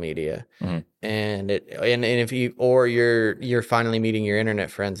social media. Mm-hmm. And if you're finally meeting your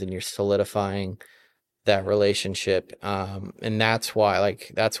internet friends, and you're solidifying that relationship. And that's why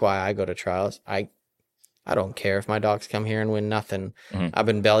I go to trials. I don't care if my dogs come here and win nothing. Mm-hmm. I've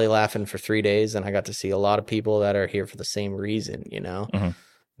been belly laughing for 3 days, and I got to see a lot of people that are here for the same reason, Mm-hmm.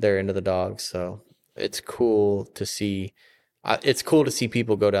 They're into the dogs. So it's cool to see. It's cool to see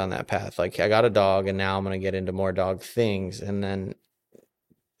people go down that path. Like, I got a dog, and now I'm going to get into more dog things. And then it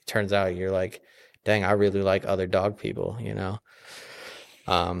turns out you're like, dang, I really like other dog people,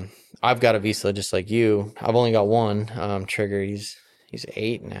 I've got a Vizsla just like you. I've only got one, Trigger. He's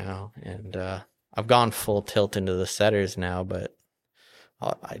 8 now. And, I've gone full tilt into the setters now, but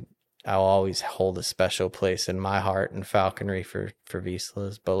I'll always hold a special place in my heart and falconry for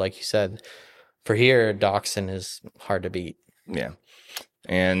Vizslas. But like you said, for here, Dachshund is hard to beat. Yeah.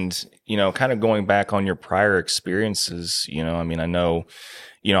 And, kind of going back on your prior experiences, I know,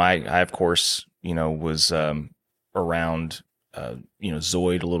 I of course, was around,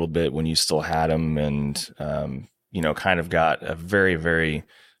 Zoid a little bit when you still had him, and, kind of got a very, very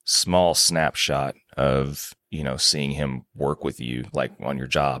small snapshot of, seeing him work with you, like on your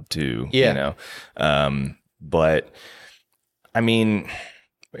job too, but I mean,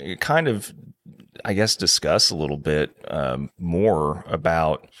 kind of, I guess, discuss a little bit more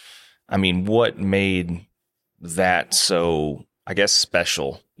about, what made that so, I guess,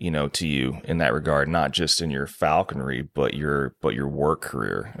 special, to you in that regard, not just in your falconry, but your work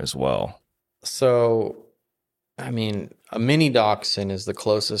career as well. So I mean, a mini dachshund is the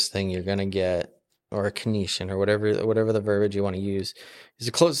closest thing you're gonna get, or a Canesian, or whatever the verbiage you want to use, is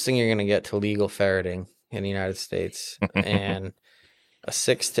the closest thing you're gonna get to legal ferreting in the United States. And a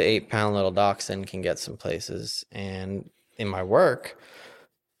 6 to 8 pound little dachshund can get some places. And in my work,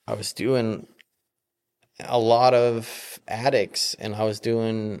 I was doing a lot of attics, and I was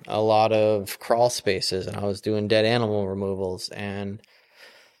doing a lot of crawl spaces, and I was doing dead animal removals. And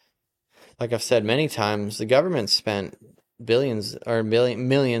like I've said many times, the government spent billions or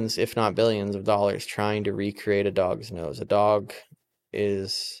millions, if not billions of dollars trying to recreate a dog's nose. A dog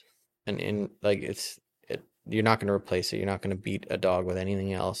is you're not going to replace it. You're not going to beat a dog with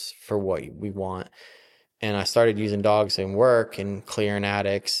anything else for what we want. And I started using dogs in work and clearing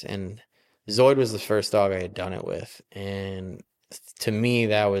attics, and Zoid was the first dog I had done it with. And to me,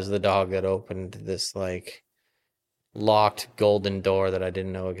 that was the dog that opened this like locked golden door that I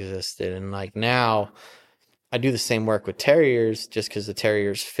didn't know existed. And like now I do the same work with terriers just because the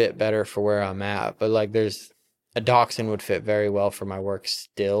terriers fit better for where I'm at. But like there's a dachshund would fit very well for my work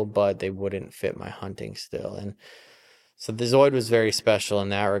still, but they wouldn't fit my hunting still. And so the Zoid was very special in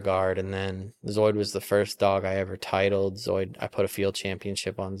that regard. And then Zoid was the first dog I ever titled. Zoid, I put a field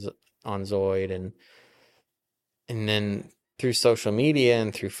championship on Zoid, and then through social media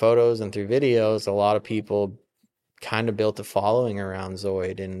and through photos and through videos, a lot of people kind of built a following around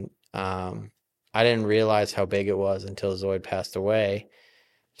Zoid. And I didn't realize how big it was until Zoid passed away.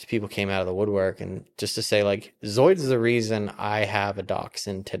 Just people came out of the woodwork, and just to say like Zoid's the reason I have a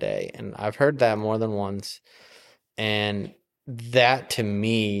dachshund today. And I've heard that more than once. And that to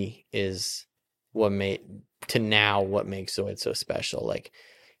me is what makes Zoid so special. Like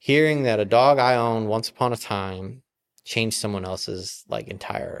hearing that a dog I owned once upon a time changed someone else's like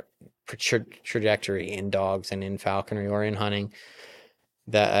entire trajectory in dogs and in falconry or in hunting.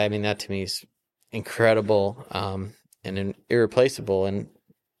 That to me is incredible, and irreplaceable. And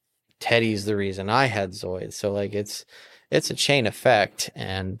Teddy's the reason I had Zoid. So like it's a chain effect.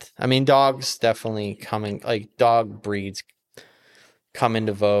 And I mean, dogs definitely dog breeds come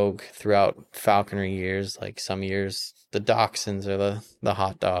into vogue throughout falconry years. Like some years the dachshunds are the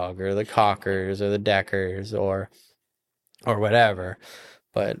hot dog, or the cockers, or the deckers, or whatever.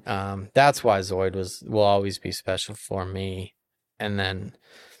 But that's why Zoid will always be special for me. And then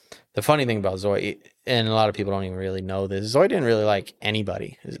the funny thing about Zoid, and a lot of people don't even really know this, Zoid didn't really like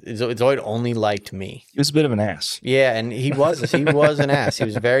anybody. Zoid only liked me. He was a bit of an ass. Yeah, and he was an ass. He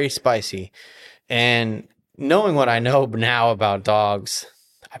was very spicy. And knowing what I know now about dogs,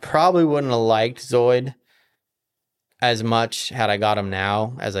 I probably wouldn't have liked Zoid as much had I got him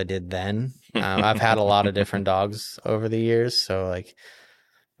now as I did then. I've had a lot of different dogs over the years, so like,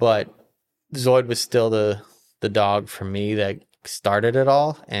 but Zoid was still the dog for me that started it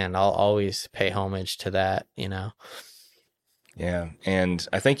all, and I'll always pay homage to that, you know. Yeah, and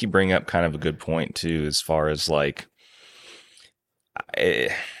I think you bring up kind of a good point too, as far as like,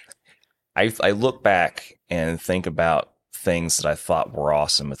 I look back and think about things that I thought were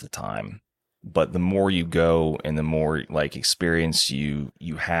awesome at the time, but the more you go and the more like experience you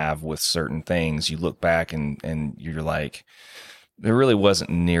have with certain things, you look back and you're like, it really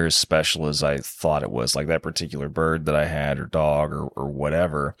wasn't near as special as I thought it was, like that particular bird that I had, or dog, or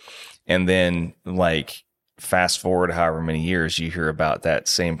whatever. And then like fast forward however many years, you hear about the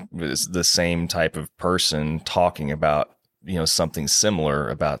same type of person talking about, you know, something similar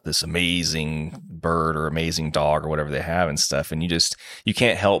about this amazing bird or amazing dog or whatever they have and stuff. And you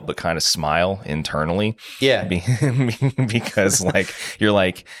can't help but kind of smile internally. Yeah. Because like, you're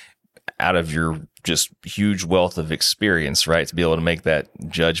like, out of your just huge wealth of experience, right, to be able to make that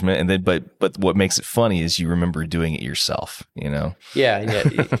judgment. And then, but what makes it funny is you remember doing it yourself, you know? Yeah.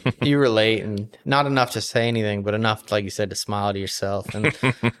 You relate, and not enough to say anything, but enough, like you said, to smile to yourself, and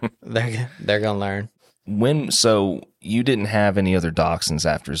they're going to learn. So you didn't have any other dachshunds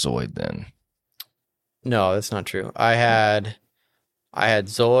after Zoid then? No, that's not true. I had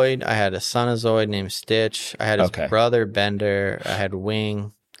Zoid. I had a son of Zoid named Stitch. I had his brother Bender. I had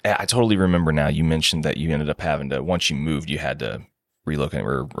Wing. I totally remember now. You mentioned that you ended up having to, once you moved, you had to relocate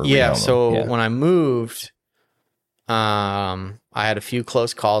or yeah. So when I moved, I had a few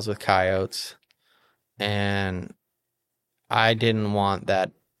close calls with coyotes, and I didn't want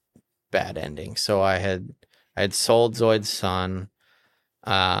that bad ending. So I had sold Zoid's son.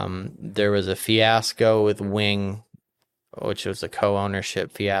 There was a fiasco with Wing, which was a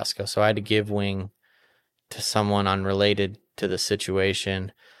co-ownership fiasco. So I had to give Wing to someone unrelated to the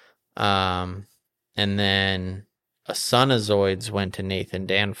situation. And then a son of Zoid's went to Nathan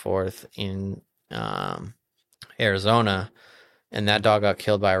Danforth in Arizona, and that dog got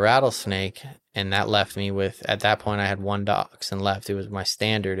killed by a rattlesnake, and that left me with, at that point I had one dachshund left. It was my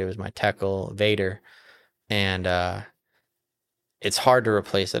standard. It was my Teckle Vader, and it's hard to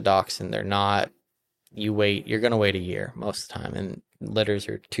replace a dachshund. They're not. You're going to wait a year most of the time, and litters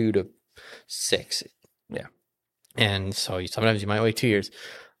are 2 to 6. Yeah. And so sometimes you might wait 2 years.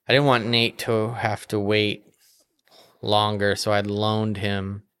 I didn't want Nate to have to wait longer, so I'd loaned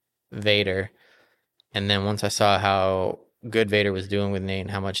him Vader. And then once I saw how good Vader was doing with Nate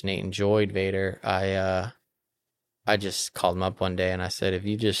and how much Nate enjoyed Vader, I just called him up one day and I said, if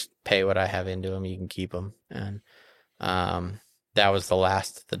you just pay what I have into him, you can keep him. And that was the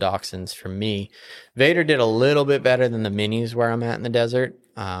last of the dachshunds for me. Vader did a little bit better than the minis where I'm at in the desert.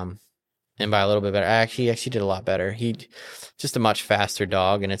 And by a little bit better, he actually did a lot better. He just a much faster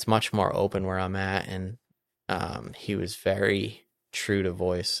dog, and it's much more open where I'm at. And he was very true to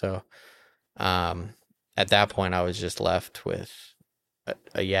voice. So at that point, I was just left with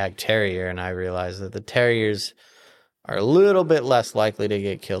a Yag Terrier, and I realized that the Terriers are a little bit less likely to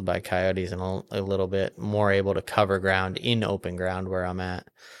get killed by coyotes and a little bit more able to cover ground in open ground where I'm at.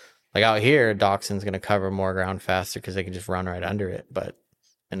 Like out here, a dachshund's going to cover more ground faster because they can just run right under it.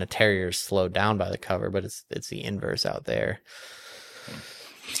 And a terrier is slowed down by the cover, but it's the inverse out there.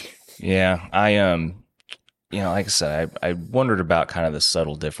 Yeah, like I said, I wondered about kind of the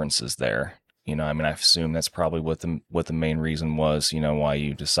subtle differences there. I mean, I assume that's probably what the main reason was, why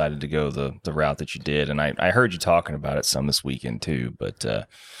you decided to go the route that you did. And I heard you talking about it some this weekend too, but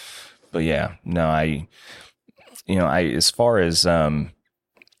yeah, no, I as far as,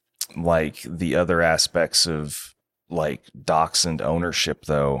 like the other aspects of like dachshund ownership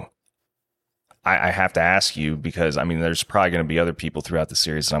though, I have to ask you, because I mean, there's probably going to be other people throughout the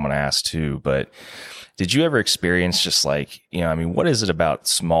series that I'm going to ask too, but did you ever experience just like, I mean, what is it about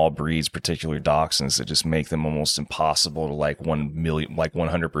small breeds, particular dachshunds, that just make them almost impossible to like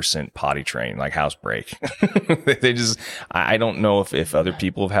 100% potty train, like housebreak? They just, I don't know if other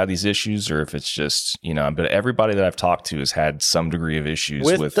people have had these issues or if it's just, but everybody that I've talked to has had some degree of issues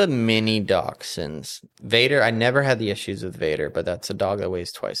with the mini dachshunds. Vader, I never had the issues with Vader, but that's a dog that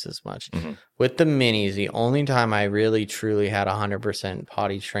weighs twice as much. Mm-hmm. With the minis, the only time I really truly had 100%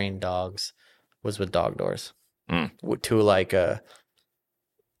 potty trained dogs was with dog doors. To like you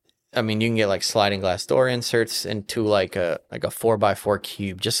can get like sliding glass door inserts into like a 4x4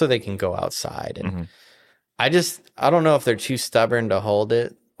 cube just so they can go outside. And I don't know if they're too stubborn to hold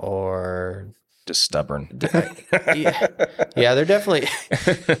it or just stubborn. Yeah, they're definitely,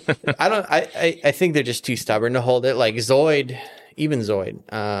 I think they're just too stubborn to hold it. Like Zoid,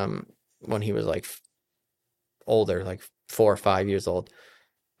 when he was like older, like 4 or 5 years old,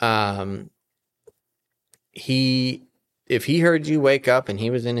 if he heard you wake up and he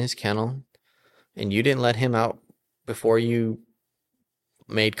was in his kennel and you didn't let him out before you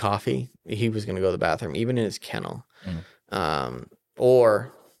made coffee, he was going to go to the bathroom, even in his kennel,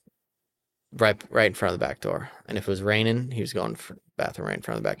 or right in front of the back door. And if it was raining, he was going for the bathroom right in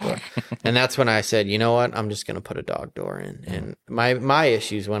front of the back door. And that's when I said, you know what, I'm just going to put a dog door in. And my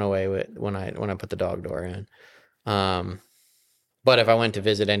issues went away when I put the dog door in. But if I went to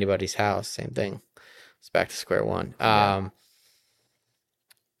visit anybody's house, same thing. It's back to square one. I'm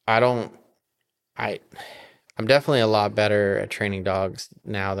definitely a lot better at training dogs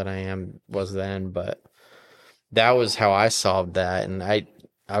now than I was then, but that was how I solved that. And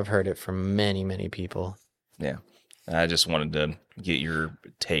I've heard it from many, many people. Yeah. I just wanted to get your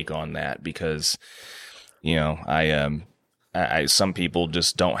take on that because, I some people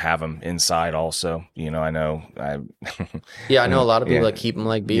just don't have them inside also. I know. I know a lot of people that keep them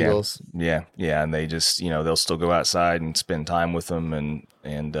like beagles. Yeah. And they just, they'll still go outside and spend time with them and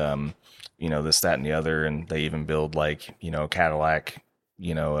this, that, and the other. And they even build like, Cadillac,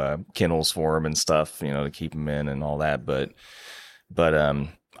 kennels for them and stuff, to keep them in and all that. But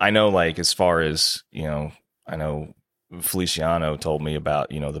I know, like, as far as, I know Feliciano told me about,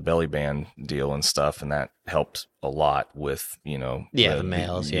 the belly band deal and stuff, and that helped a lot with, the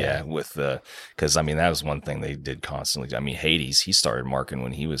males. because I mean, that was one thing they did constantly. I mean, Hades, he started marking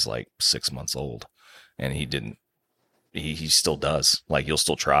when he was like 6 months old, and he still does. Like, he'll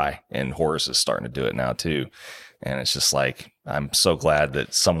still try, and Horace is starting to do it now too. And it's just like, I'm so glad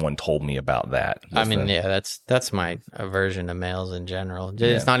that someone told me about that. I mean, that's my aversion to males in general.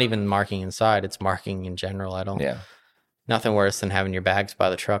 It's not even marking inside, it's marking in general. Nothing worse than having your bags by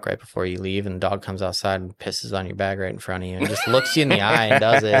the truck right before you leave, and the dog comes outside and pisses on your bag right in front of you and just looks you in the eye and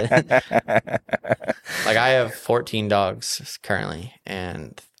does it. Like, I have 14 dogs currently,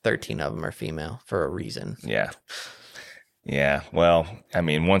 and 13 of them are female for a reason. Yeah. Yeah. Well, I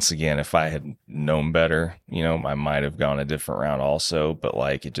mean, once again, if I had known better, I might have gone a different route also. But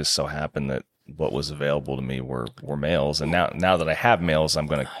like, it just so happened that what was available to me were males, and now that I have males, I'm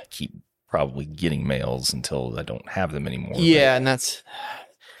going to keep probably getting males until I don't have them anymore. Yeah, and that's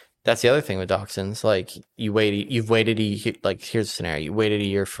the other thing with dachshunds. Like you've waited like here's a scenario: you waited a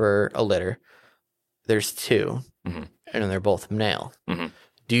year for a litter. There's two, Mm-hmm. and they're both male. Mm-hmm.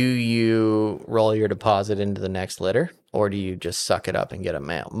 Do you roll your deposit into the next litter, or do you just suck it up and get a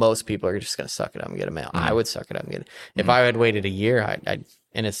male? Most people are just going to suck it up and get a male. Mm-hmm. I would suck it up and get it. If I had waited a year, I'd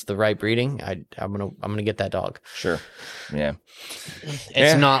and it's the right breeding, I'm gonna get that dog. Sure. Yeah.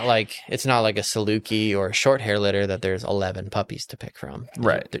 It's not like a Saluki or a short hair litter that there's 11 puppies to pick from.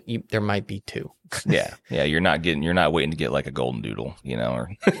 Right. There might be 2. Yeah. Yeah. You're not waiting to get like a golden doodle,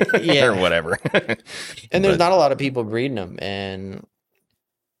 or Yeah. or whatever. And there's not a lot of people breeding them, and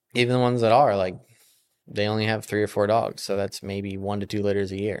even the ones that are, like, they only have 3 or 4 dogs, so that's maybe 1 to 2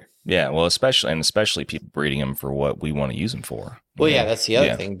 litters a year. Yeah, well, especially people breeding them for what we want to use them for. Well, yeah, that's the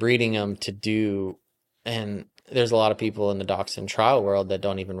other thing. Breeding them to do, and there's a lot of people in the dachshund trial world that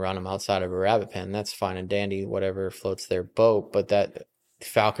don't even run them outside of a rabbit pen. That's fine and dandy, whatever floats their boat. But that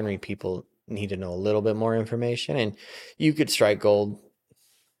falconry people need to know a little bit more information, and you could strike gold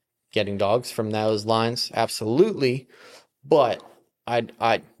getting dogs from those lines, absolutely. But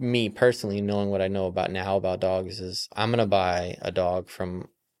me personally, knowing what I know about dogs, is I'm gonna buy a dog from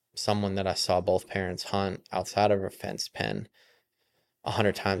someone that I saw both parents hunt outside of a fenced pen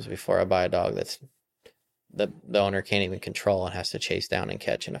 100 times before I buy a dog that's the owner can't even control and has to chase down and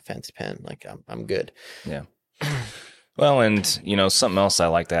catch in a fenced pen. Like I'm good. Yeah. Well, and something else I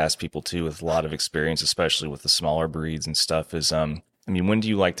like to ask people too, with a lot of experience, especially with the smaller breeds and stuff, is when do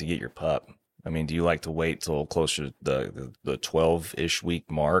you like to get your pup? Do you like to wait till closer to the 12-ish week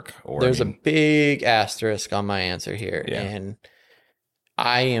mark? Or there's a big asterisk on my answer here, yeah. And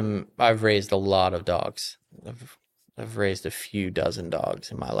I've raised a lot of dogs. I've raised a few dozen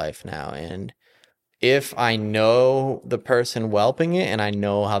dogs in my life now, and if I know the person whelping it, and I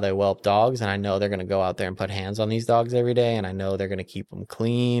know how they whelp dogs, and I know they're going to go out there and put hands on these dogs every day, and I know they're going to keep them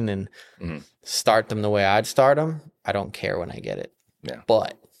clean and start them the way I'd start them, I don't care when I get it. Yeah.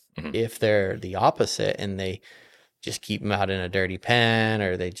 But if they're the opposite and they just keep them out in a dirty pen,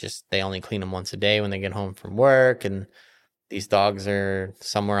 or they only clean them once a day when they get home from work, and these dogs are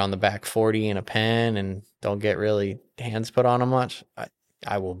somewhere on the back 40 in a pen and don't get really hands put on them much,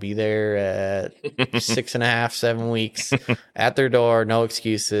 I will be there at 6.5, 7 weeks at their door. No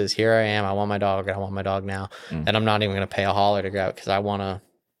excuses. Here I am. I want my dog. I want my dog now. And I'm not even going to pay a hauler to grab it, because I want to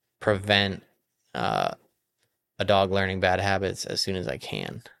prevent a dog learning bad habits as soon as I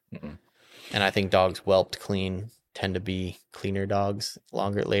can. And I think dogs whelped clean tend to be cleaner dogs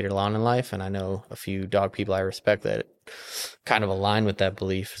later on in life. And I know a few dog people I respect that kind of align with that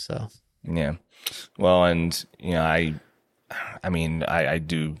belief. So yeah, well, and I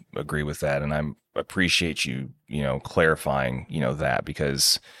do agree with that, and I appreciate you clarifying that,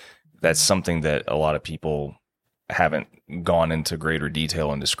 because that's something that a lot of people haven't gone into greater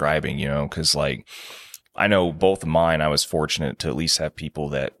detail in describing, because like I know both of mine, I was fortunate to at least have people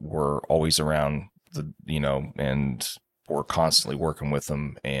that were always around and were constantly working with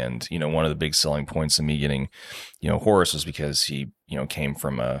them. And, one of the big selling points of me getting, Horace was because he, came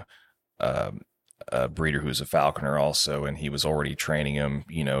from a breeder who's a falconer also, and he was already training him,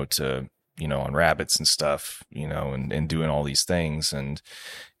 to, on rabbits and stuff, and doing all these things.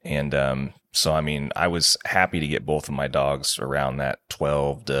 So, I was happy to get both of my dogs around that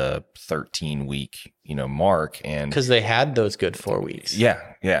 12 to 13 week, mark. And because they had those good 4 weeks. Yeah.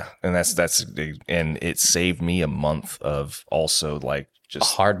 Yeah. And and it saved me a month of also like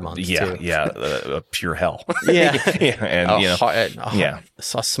just a hard month. Yeah. Too. Yeah. Pure hell. Yeah. Yeah. And, yeah.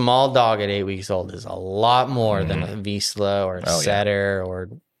 So a small dog at 8 weeks old is a lot more than a Vizsla or a setter or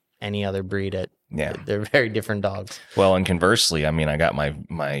any other breed. They're very different dogs. Well, and conversely, I got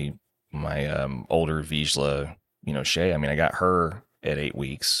my older Vizsla, Shay. I got her at 8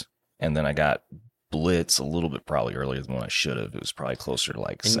 weeks, and then I got Blitz a little bit probably earlier than what I should have. It was probably closer to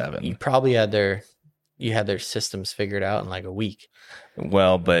like 7. You probably had their systems figured out in like a week.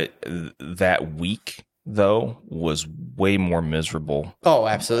 Well, but that week though was way more miserable. Oh,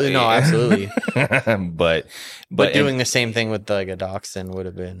 absolutely. No, absolutely. but doing the same thing with like a dachshund would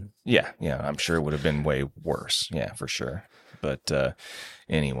have been. Yeah. I'm sure it would have been way worse. Yeah, for sure. But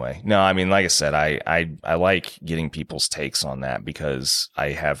anyway, no, like I said, I like getting people's takes on that, because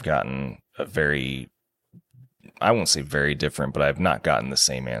I have gotten I won't say very different, but I've not gotten the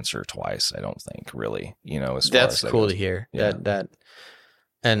same answer twice. I don't think really, that's cool to hear. Yeah.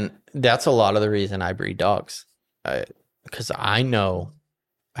 And that's a lot of the reason I breed dogs. because I know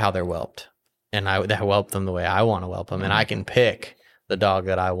how they're whelped, and I whelp them the way I want to whelp them, and I can pick the dog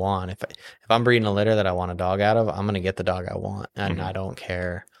that I want. If I'm breeding a litter that I want a dog out of, I'm going to get the dog I want, and I don't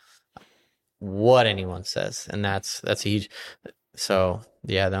care what anyone says, and that's a huge. So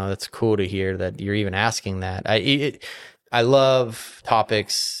yeah, no, that's cool to hear that you're even asking that. I love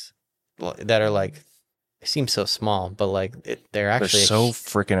topics that are like, they seem so small, but like they're actually so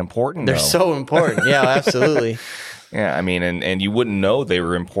freaking important. They're so important. Yeah, absolutely. Yeah, I mean, and you wouldn't know they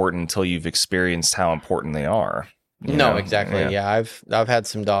were important until you've experienced how important they are. No, exactly. Yeah, I've had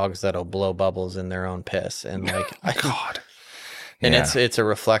some dogs that'll blow bubbles in their own piss, and like, God. And it's a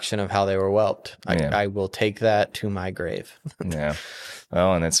reflection of how they were whelped. I will take that to my grave. Yeah.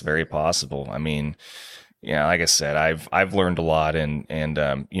 Well, and it's very possible. I mean, yeah, like I said, I've learned a lot, and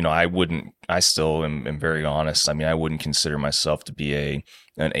you know, I still am very honest. I mean, I wouldn't consider myself to be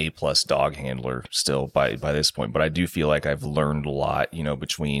an A+ dog handler still by this point, but I do feel like I've learned a lot, you know,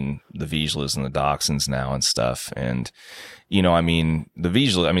 between the Vizslas and the Dachshunds now and stuff. And, you know, I mean, the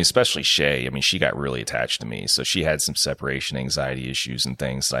Vizsla, I mean, especially Shay, I mean, she got really attached to me. So she had some separation anxiety issues and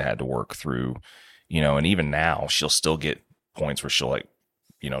things that I had to work through, you know, and even now she'll still get points where she'll, like,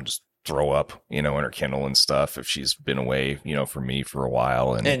 you know, just throw up, you know, in her kennel and stuff if she's been away, you know, from me for a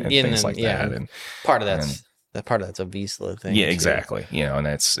while and things like that. And part of that's a Vizsla thing. Yeah, too. exactly. You know, and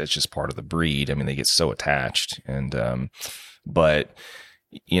it's just part of the breed. I mean, they get so attached, and but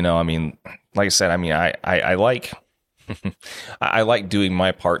you know, I mean, like I said, I mean, I like I like doing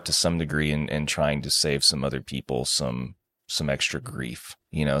my part to some degree and trying to save some other people some extra grief,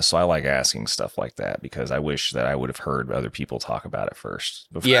 you know. So I like asking stuff like that because I wish that I would have heard other people talk about it first.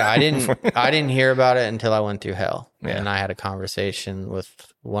 Yeah, I didn't hear about it until I went through hell. Yeah. And I had a conversation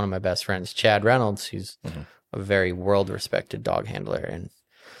with one of my best friends, Chad Reynolds, who's a very world respected dog handler, and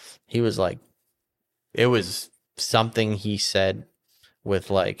he was like, it was something he said with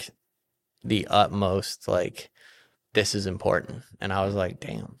like the utmost, like, this is important. And I was like,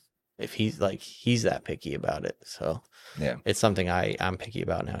 damn, if he's that picky about it. So yeah, it's something I'm picky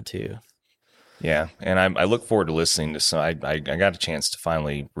about now too. Yeah. And I look forward to listening to some, I got a chance to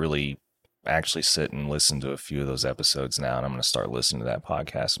finally really actually sit and listen to a few of those episodes now. And I'm going to start listening to that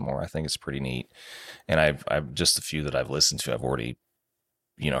podcast more. I think it's pretty neat. And I've just a few that I've listened to, I've already,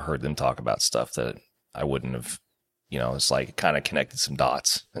 you know, heard them talk about stuff that I wouldn't have, you know, it's like kind of connected some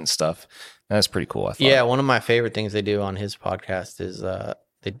dots and stuff. That's pretty cool, I thought. Yeah, one of my favorite things they do on his podcast is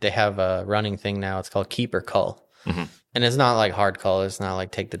they have a running thing now. It's called Keep or Cull. Mm-hmm. And it's not like hard cull. It's not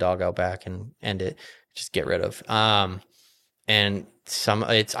like take the dog out back and end it. Just get rid of. And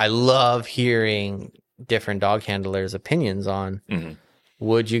I love hearing different dog handlers' opinions on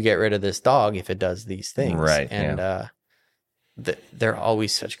would you get rid of this dog if it does these things? Right. And they're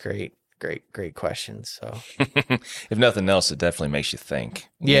always such great questions. So if nothing else, it definitely makes you think.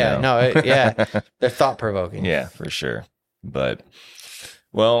 Yeah, you know? They're thought provoking. Yeah, for sure. But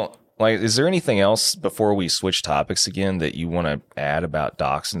well, like, is there anything else before we switch topics again that you want to add about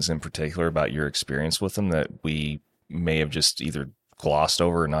dachshunds in particular, about your experience with them that we may have just either glossed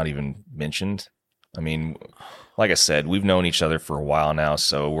over or not even mentioned? I mean, like I said, we've known each other for a while now,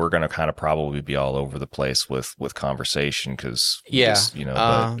 so we're going to kind of probably be all over the place with conversation because, you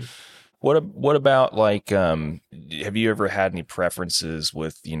know, but what about like, have you ever had any preferences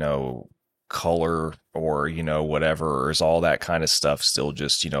with, you know, color or, you know, whatever, or is all that kind of stuff still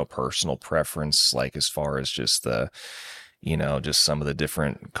just, you know, personal preference, like as far as just the, you know, just some of the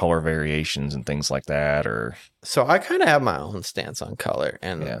different color variations and things like that? Or so I kind of have my own stance on color,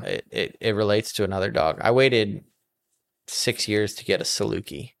 and it relates to another dog. I waited 6 years to get a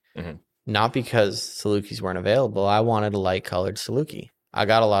Saluki, not because Salukis weren't available. I wanted a light colored Saluki. I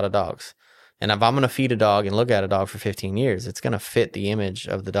got a lot of dogs. And if I'm going to feed a dog and look at a dog for 15 years, it's going to fit the image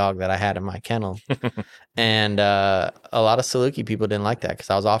of the dog that I had in my kennel. And a lot of Saluki people didn't like that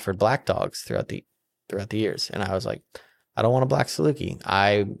because I was offered black dogs throughout the years. And I was like, I don't want a black Saluki.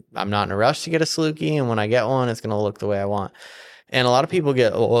 I'm not in a rush to get a Saluki. And when I get one, it's going to look the way I want. And a lot of people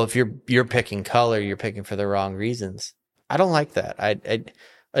get, well, if you're picking color, you're picking for the wrong reasons. I don't like that.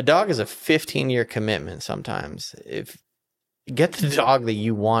 A dog is a 15-year commitment sometimes. Get the dog that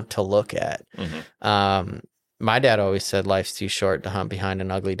you want to look at. My dad always said life's too short to hunt behind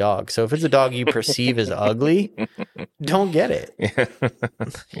an ugly dog. So if it's a dog you perceive as ugly, don't get it.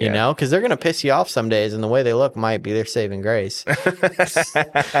 You know, because they're going to piss you off some days, and the way they look might be their saving grace.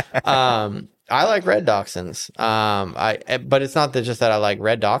 I like red dachshunds. But it's not just that I like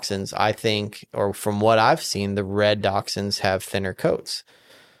red dachshunds. I think, or from what I've seen, the red dachshunds have thinner coats,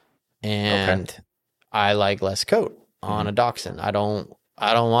 and I like less coat on a dachshund. I don't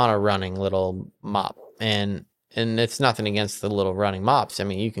want a running little mop. And and it's nothing against the little running mops. I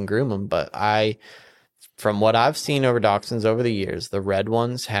mean, you can groom them, but from what I've seen over dachshunds over the years, the red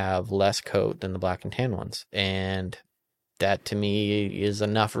ones have less coat than the black and tan ones. And that to me is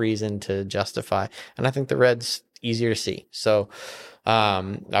enough reason to justify. And I think the red's easier to see. So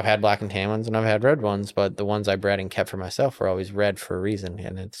I've had black and tan ones and I've had red ones, but the ones I bred and kept for myself were always red for a reason.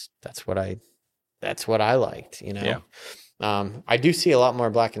 And that's what I liked, you know? Yeah. I do see a lot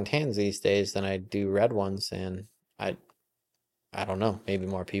more black and tans these days than I do red ones. And I don't know, maybe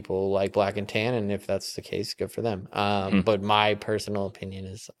more people like black and tan, and if that's the case, good for them. But my personal opinion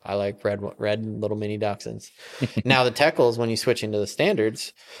is I like red little mini dachshunds. Now the Teckles, when you switch into the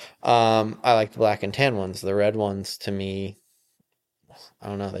standards, I like the black and tan ones. The red ones, to me, I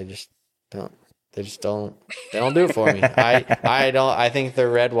don't know, they don't do it for me. I think the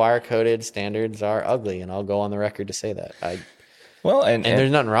red wire coated standards are ugly, and I'll go on the record to say that. Well, and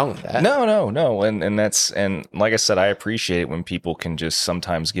there's nothing wrong with that. No. And like I said, I appreciate it when people can just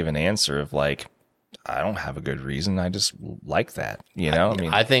sometimes give an answer of like, I don't have a good reason. I just like that, you know?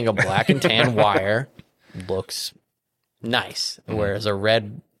 I think a black and tan wire looks nice, whereas a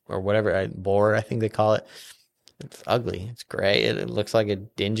red or whatever, boar, I think they call it, it's ugly. It's gray. It looks like a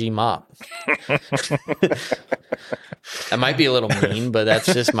dingy mop. That might be a little mean, but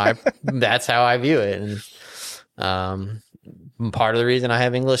that's just that's how I view it. And, part of the reason I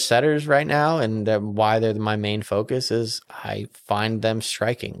have English setters right now and why they're my main focus is I find them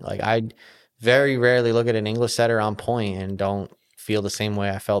striking. Like I very rarely look at an English setter on point and don't feel the same way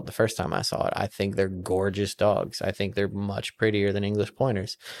I felt the first time I saw it. I think they're gorgeous dogs. I think they're much prettier than English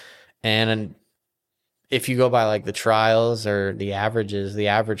pointers. And if you go by like the trials or the averages, the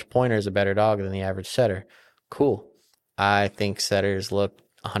average pointer is a better dog than the average setter. Cool. I think setters look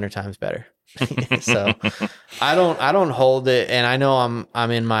 100 times better. So I don't hold it, and I know I'm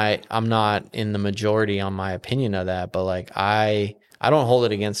not in the majority on my opinion of that, but like I don't hold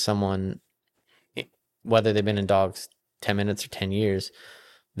it against someone, whether they've been in dogs 10 minutes or 10 years,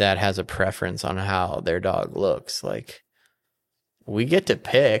 that has a preference on how their dog looks. Like we get to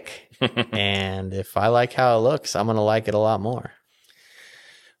pick, and if I like how it looks, I'm gonna like it a lot more.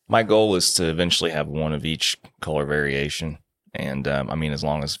 My goal is to eventually have one of each color variation. And, I mean, as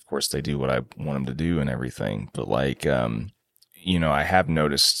long as, of course, they do what I want them to do and everything. But like, you know, I have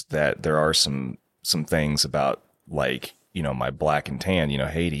noticed that there are some things about like, you know, my black and tan, you know,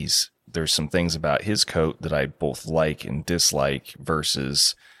 Hades, there's some things about his coat that I both like and dislike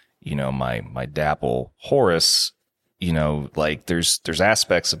versus, you know, my dapple Horus, you know, like there's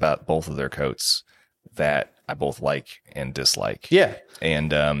aspects about both of their coats that I both like and dislike. Yeah.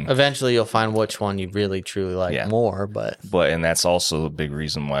 And eventually you'll find which one you really truly like more, but and that's also a big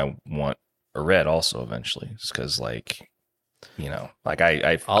reason why I want a red also eventually. It's because like, you know, like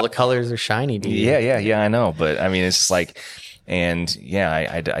I all the colors are shiny, dude. Yeah, I know. But I mean, it's just like, and yeah,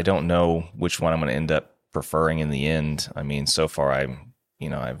 I don't know which one I'm going to end up preferring in the end. I mean, so far I've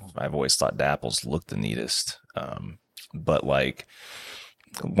always thought dapples look the neatest. But like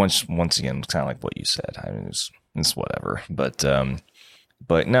once again, kind of like what you said, I mean, it's whatever. But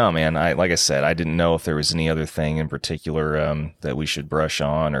no, man, like I said, I didn't know if there was any other thing in particular that we should brush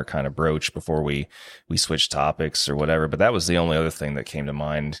on or kind of broach before we switch topics or whatever. But that was the only other thing that came to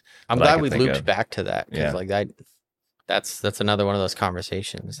mind. I'm glad we looped back to that because like that's another one of those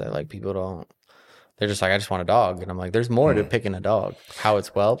conversations that like people don't. They're just like, I just want a dog, and I'm like, there's more to picking a dog. How it's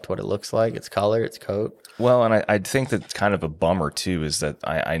whelped, what it looks like, its color, its coat. Well, and I think that kind of a bummer too is that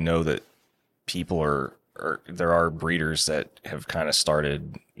I know that people are there are breeders that have kind of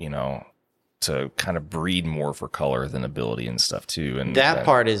started, you know, to kind of breed more for color than ability and stuff too. And that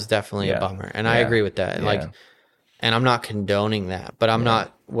part is definitely a bummer. And I agree with that. And like, and I'm not condoning that, but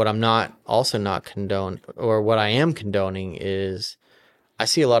what I am condoning is I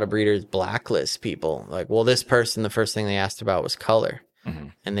see a lot of breeders blacklist people. Like, well, this person, the first thing they asked about was color. Mm-hmm.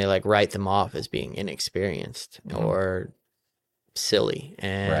 And they like write them off as being inexperienced or silly.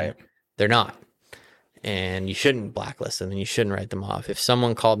 And they're not. And you shouldn't blacklist them and you shouldn't write them off. If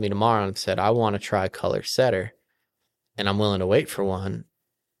someone called me tomorrow and said, I want to try color setter and I'm willing to wait for one,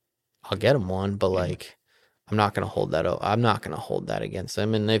 I'll get them one. But like, I'm not going to hold that. I'm not going to hold that against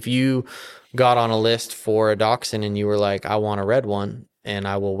them. And if you got on a list for a dachshund and you were like, I want a red one and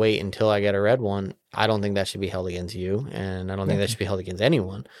I will wait until I get a red one, I don't think that should be held against you. And I don't think that should be held against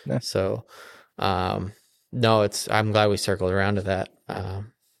anyone. Yeah. So, no, I'm glad we circled around to that.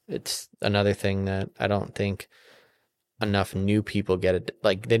 It's another thing that I don't think enough new people get it.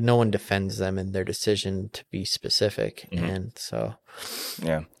 Like no one defends them in their decision to be specific. Mm-hmm. And so,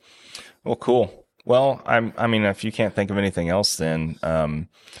 yeah. Well, cool. Well, I mean, if you can't think of anything else, then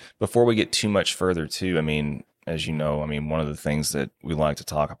before we get too much further too, I mean, as you know, I mean, one of the things that we like to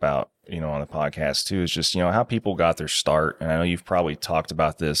talk about, on the podcast too, is just, how people got their start. And I know you've probably talked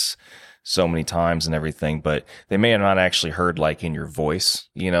about this so many times and everything, but they may have not actually heard like in your voice,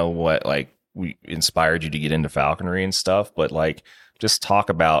 what like we inspired you to get into falconry and stuff, but like just talk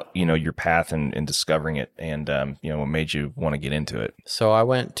about, your path and discovering it and, what made you want to get into it. So I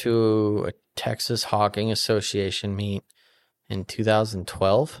went to a Texas Hawking Association meet in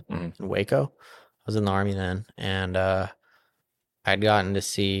 2012 in Waco. I was in the Army then, and I'd gotten to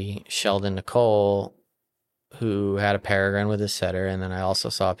see Sheldon Nicole, who had a peregrine with his setter, and then I also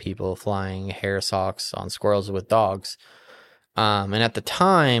saw people flying Harris hawks on squirrels with dogs. And at the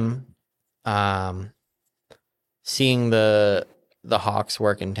time, seeing the hawks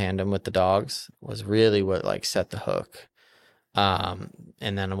work in tandem with the dogs was really what like set the hook.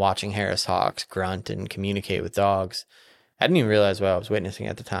 And then watching Harris hawks grunt and communicate with dogs, I didn't even realize what I was witnessing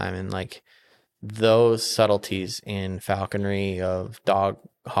at the time. And like those subtleties in falconry of dog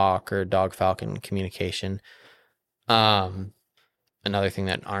hawk or dog falcon communication, another thing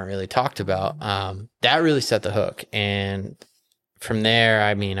that aren't really talked about, that really set the hook. And from there,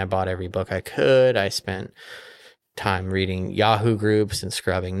 I mean, I bought every book I could. I spent time reading Yahoo groups and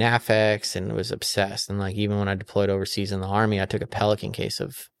scrubbing NAFEX and was obsessed. And like, even when I deployed overseas in the Army, I took a Pelican case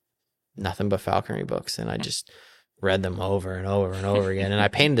of nothing but falconry books. And I just read them over and over and over again. And I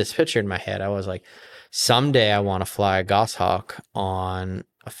painted this picture in my head. I was like, someday I want to fly a goshawk on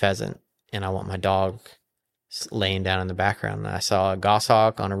a pheasant, and I want my dog laying down in the background. And I saw a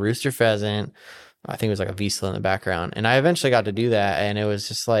goshawk on a rooster pheasant. I think it was like a Wiesel in the background. And I eventually got to do that. And it was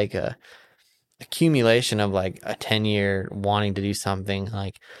just like a accumulation of like a 10-year wanting to do something.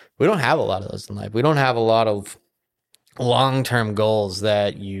 Like, we don't have a lot of those in life. We don't have a lot of long-term goals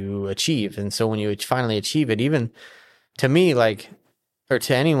that you achieve. And so when you finally achieve it, even to me, like, or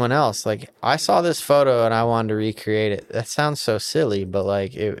to anyone else, like, I saw this photo and I wanted to recreate it. That sounds so silly, but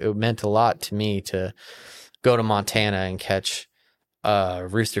like it meant a lot to me to go to Montana and catch a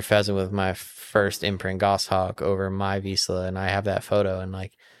rooster pheasant with my first imprint goshawk over my Wiesel. And I have that photo, and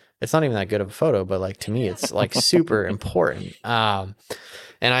like, it's not even that good of a photo, but like, to me, it's like super important. And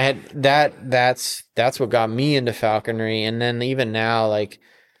I had that's what got me into falconry. And then even now, like,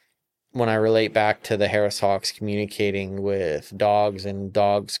 when I relate back to the Harris hawks communicating with dogs and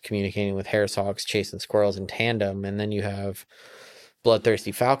dogs communicating with Harris hawks, chasing squirrels in tandem, and then you have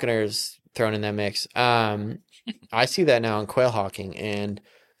bloodthirsty falconers thrown in that mix. I see that now in quail hawking, and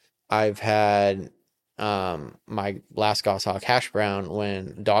I've had my last goshawk, Hash Brown,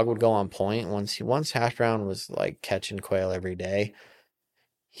 when dog would go on point, once Hash Brown was like catching quail every day,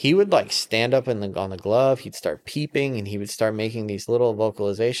 he would like stand up on the glove, he'd start peeping, and he would start making these little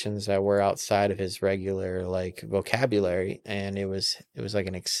vocalizations that were outside of his regular like vocabulary. And it was like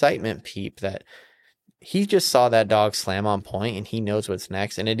an excitement peep that he just saw that dog slam on point and he knows what's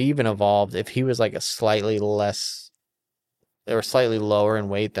next. And it even evolved. If he was like a slightly less or slightly lower in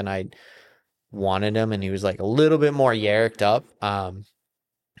weight than I wanted him, and he was like a little bit more yerked up,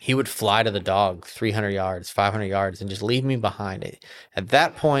 he would fly to the dog 300 yards, 500 yards, and just leave me behind it. At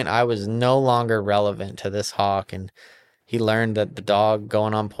that point, I was no longer relevant to this hawk, and he learned that the dog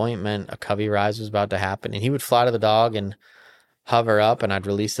going on point meant a covey rise was about to happen. And he would fly to the dog and hover up, and I'd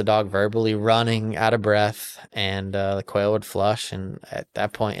release the dog verbally, running out of breath, and the quail would flush. And at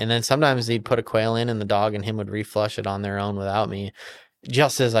that point, and then sometimes he'd put a quail in, and the dog and him would reflush it on their own without me,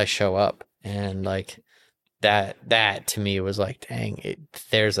 just as I show up. And like, that to me was like, dang,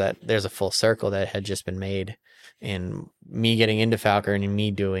 there's a full circle that had just been made in me getting into falconry and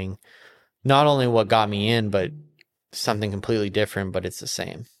me doing not only what got me in, but something completely different, but it's the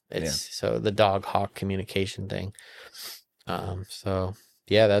same. So the dog hawk communication thing. So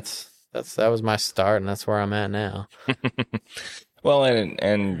yeah, that was my start, and that's where I'm at now. Well, and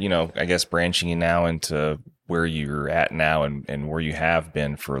I guess branching now into where you're at now and where you have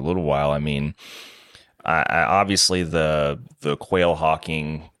been for a little while. I mean, I obviously the quail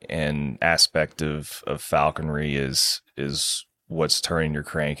hawking and aspect of falconry is what's turning your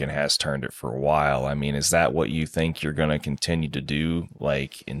crank and has turned it for a while. I mean, is that what you think you're going to continue to do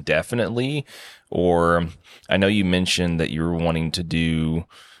like indefinitely? Or I know you mentioned that you were wanting to do,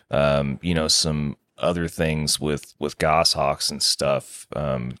 some other things with goshawks and stuff.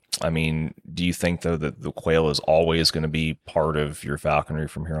 I mean, do you think though that the quail is always going to be part of your falconry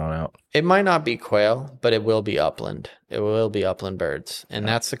from here on out? It might not be quail, but it will be upland. It will be upland birds. And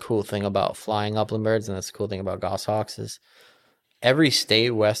that's the cool thing about flying upland birds, and that's the cool thing about goshawks is every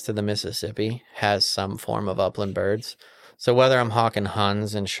state west of the Mississippi has some form of upland birds. So whether I'm hawking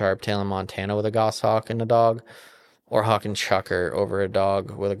Huns and Sharptail in Montana with a goshawk and a dog, or hawking Chucker over a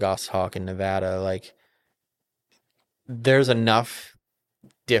dog with a goshawk in Nevada, like, there's enough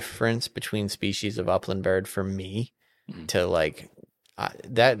difference between species of upland bird for me to like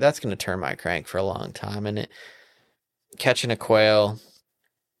that's going to turn my crank for a long time. And catching a quail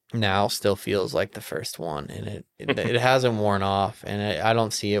now still feels like the first one, and it hasn't worn off, and I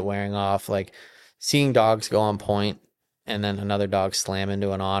don't see it wearing off. Like seeing dogs go on point and then another dog slam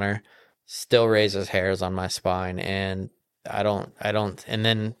into an honor still raises hairs on my spine, and I don't, and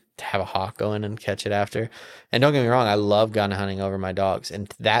then to have a hawk go in and catch it after. And don't get me wrong, I love gun hunting over my dogs,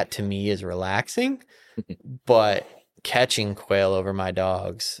 and that to me is relaxing, but catching quail over my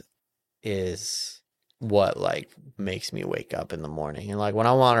dogs is what like makes me wake up in the morning. And like when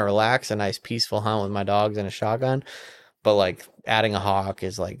I want to relax, a nice peaceful hunt with my dogs and a shotgun, but like adding a hawk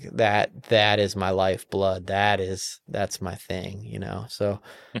is like that is my lifeblood. That's my thing, you know? So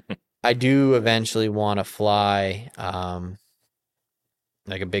I do eventually want to fly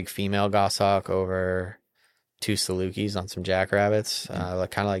like a big female goshawk over 2 Salukis on some jackrabbits, like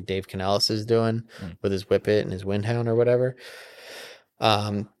kind of like Dave Canellis is doing with his whippet and his windhound or whatever.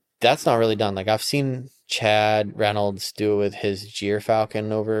 That's not really done. Like I've seen Chad Reynolds do it with his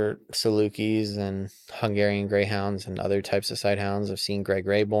gyrfalcon over Salukis and Hungarian greyhounds and other types of sighthounds. I've seen Greg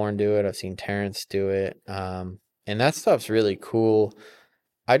Rayborn do it. I've seen Terrence do it. And that stuff's really cool.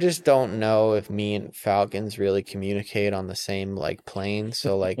 I just don't know if me and falcons really communicate on the same like plane.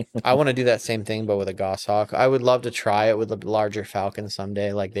 So like I want to do that same thing, but with a goshawk. I would love to try it with a larger falcon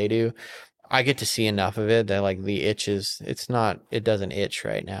someday like they do. I get to see enough of it that like the itch is, it doesn't itch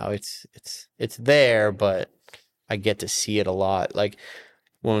right now. It's there, but I get to see it a lot. Like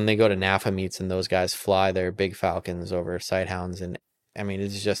when they go to NAFA meets and those guys fly their big falcons over sighthounds. And I mean,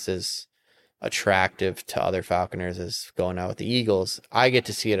 it's just as attractive to other falconers as going out with the eagles. I get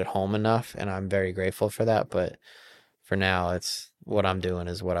to see it at home enough, and I'm very grateful for that. But for now, it's what I'm doing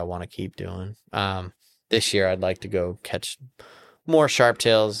is what I want to keep doing. This year I'd like to go catch more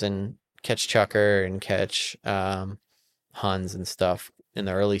sharptails and catch chucker and catch huns and stuff in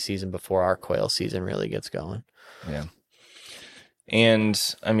the early season before our quail season really gets going. Yeah.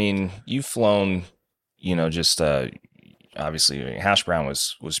 And I mean, you've flown, you know, just obviously Hash Brown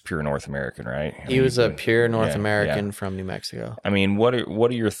was pure North American, right? He was a pure North American from New Mexico. I mean, what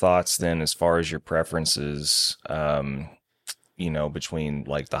are your thoughts then as far as your preferences, you know, between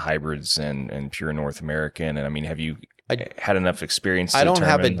like the hybrids and pure North American? And I mean, have you had enough experience to I don't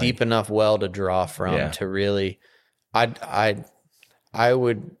have a determine, deep enough well to draw from to really I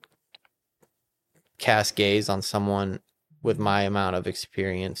would cast gaze on someone with my amount of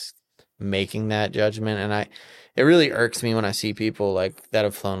experience making that judgment. And it really irks me when I see people like that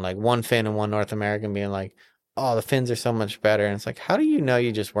have flown like one fin and one North American being like, oh, the fins are so much better. And it's like, how do you know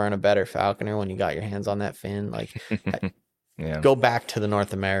you just weren't a better falconer when you got your hands on that fin? Like go back to the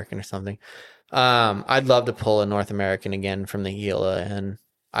North American or something. I'd love to pull a North American again from the Gila, and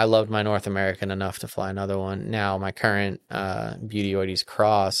I loved my North American enough to fly another one. Now my current Beauty Oides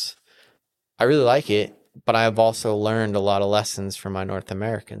Cross, I really like it, but I've also learned a lot of lessons from my North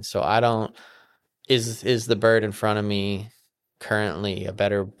American. So I don't, is the bird in front of me currently a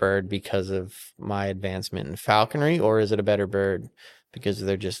better bird because of my advancement in falconry, or is it a better bird because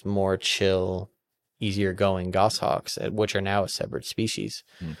they're just more chill, easier going goshawks, which are now a separate species?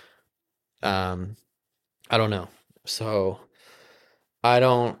 I don't know. So I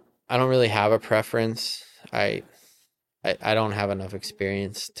don't really have a preference. I don't have enough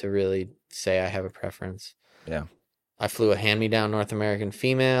experience to really say I have a preference. Yeah. I flew a hand-me-down North American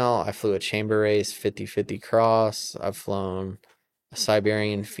female. I flew a chamber race 50-50 cross. I've flown a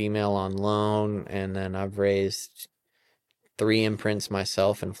Siberian female on loan, and then I've raised 3 imprints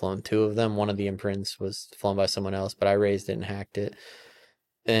myself and flown 2 of them. One of the imprints was flown by someone else, but I raised it and hacked it.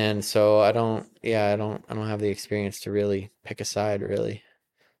 And so I don't have the experience to really pick a side, really.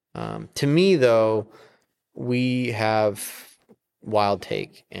 To me, though, we have wild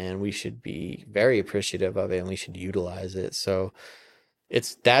take, and we should be very appreciative of it, and we should utilize it. So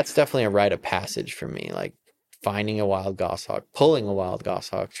that's definitely a rite of passage for me, like finding a wild goshawk, pulling a wild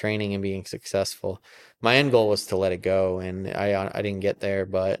goshawk, training and being successful. My end goal was to let it go, and I didn't get there,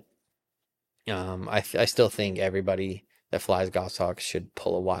 but I still think everybody that flies goshawks should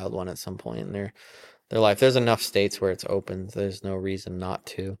pull a wild one at some point in their life. There's enough states where it's open. There's no reason not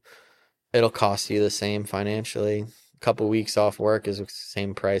to. It'll cost you the same financially. A couple weeks off work is the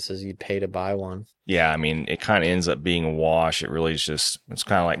same price as you'd pay to buy one. Yeah, I mean, it kind of ends up being a wash. It really is just, it's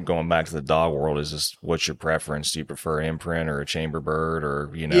kind of like going back to the dog world. Is just, what's your preference? Do you prefer imprint or a chamber bird,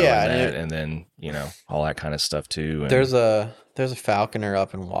 or, you know, and then, you know, all that kind of stuff too. And there's a falconer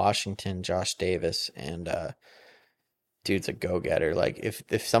up in Washington, Josh Davis, and dude's a go-getter. Like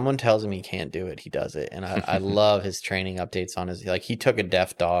if someone tells him he can't do it, he does it. And I love his training updates on his, like he took a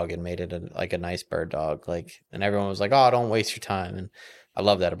deaf dog and made it like a nice bird dog. Like, and everyone was like, oh, don't waste your time. And I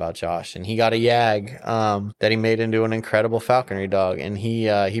love that about Josh. And he got a Yag that he made into an incredible falconry dog. And he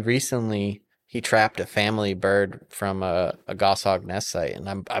recently he trapped a family bird from a goshawk nest site.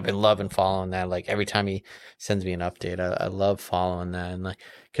 And I've been loving following that. Like every time he sends me an update, I love following that. And like,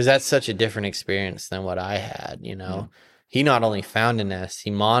 because that's such a different experience than what I had, you know. He not only found a nest,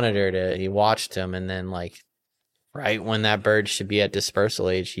 he monitored it, he watched him, and then like right when that bird should be at dispersal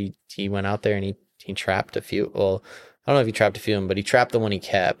age, he went out there and he trapped a few. Well, I don't know if he trapped a few of them, but he trapped the one he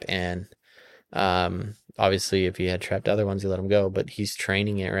kept. And obviously, if he had trapped other ones, he let him go. But he's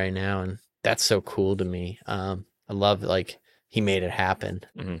training it right now, and that's so cool to me. I love like he made it happen.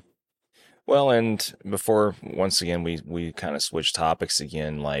 Mm-hmm. Well, and before once again we kind of switch topics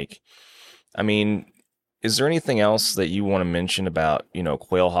again. Like, I mean, is there anything else that you want to mention about, you know,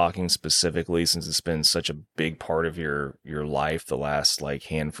 quail hawking specifically, since it's been such a big part of your life the last like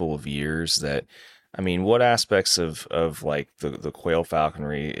handful of years? That, I mean, what aspects of like the quail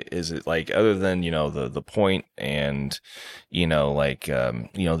falconry is it like, other than, you know, the point and, you know, like, you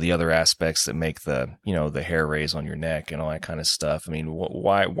know, the other aspects that make the, you know, the hair raise on your neck and all that kind of stuff? I mean,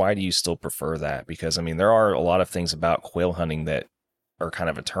 why do you still prefer that? Because I mean, there are a lot of things about quail hunting that are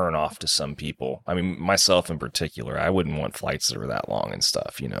kind of a turn off to some people. I mean, myself in particular, I wouldn't want flights that are that long and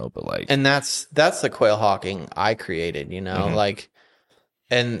stuff, you know, but like, and that's the quail hawking I created, you know, like,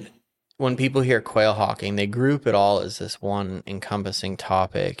 and when people hear quail hawking, they group it all as this one encompassing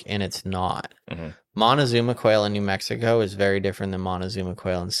topic, and it's not. Montezuma quail in New Mexico is very different than Montezuma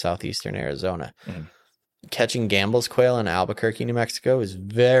quail in southeastern Arizona. Catching Gambel's quail in Albuquerque, New Mexico is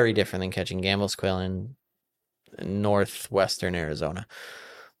very different than catching Gambel's quail in northwestern Arizona.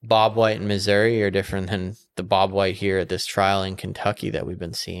 Bobwhite in Missouri are different than the bobwhite here at this trial in Kentucky that we've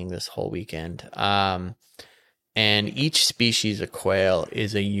been seeing this whole weekend. And each species of quail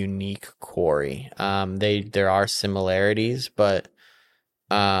is a unique quarry. There are similarities, but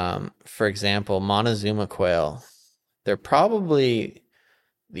for example, Montezuma quail, they're probably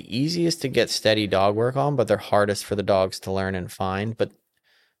the easiest to get steady dog work on, but they're hardest for the dogs to learn and find.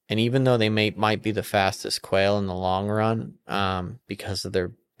 And even though they might be the fastest quail in the long run, because of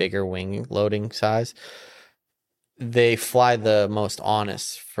their bigger wing loading size, they fly the most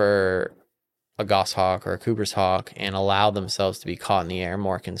honest for a goshawk or a Cooper's hawk and allow themselves to be caught in the air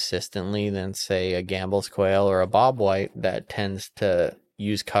more consistently than, say, a Gambel's quail or a bobwhite that tends to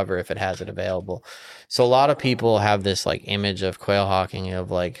use cover if it has it available. So a lot of people have this like image of quail hawking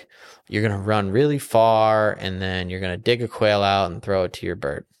of like, you're going to run really far and then you're going to dig a quail out and throw it to your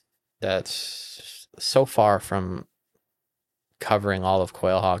bird. That's so far from covering all of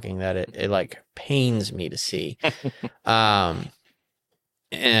quail hawking that it like pains me to see. And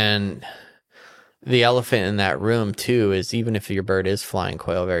the elephant in that room too is, even if your bird is flying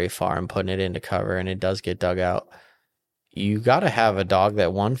quail very far and putting it into cover and it does get dug out, you got to have a dog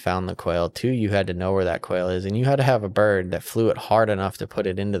that, one, found the quail, two, you had to know where that quail is, and you had to have a bird that flew it hard enough to put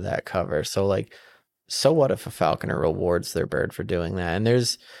it into that cover. So like, so what if a falconer rewards their bird for doing that? And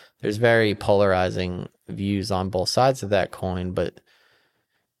there's very polarizing views on both sides of that coin, but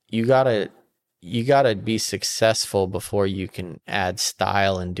you gotta be successful before you can add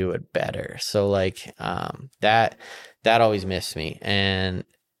style and do it better. So like that always missed me. And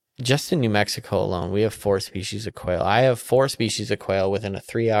just in New Mexico alone, we have 4 species of quail. I have 4 species of quail within a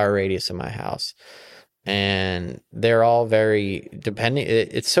 3-hour radius of my house. And they're all very dependent.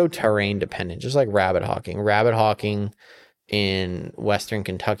 It's so terrain dependent, just like rabbit hawking. Rabbit hawking in Western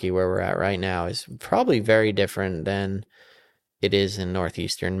Kentucky, where we're at right now, is probably very different than it is in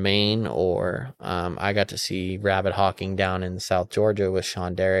northeastern Maine, or I got to see rabbit hawking down in South Georgia with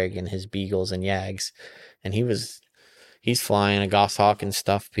Sean Derrick and his beagles and yags, and he's flying a goshawk and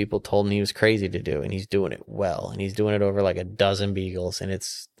stuff people told him he was crazy to do, and he's doing it well, and he's doing it over like a dozen beagles, and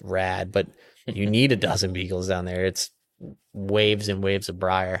it's rad. But you need a dozen beagles down there. It's waves and waves of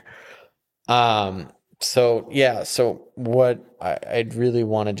briar. So what I'd really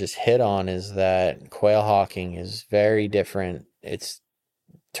want to just hit on is that quail hawking is very different. It's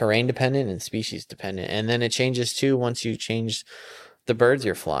terrain dependent and species dependent. And then it changes too once you change the birds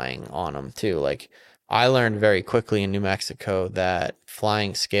you're flying on them too. Like, I learned very quickly in New Mexico that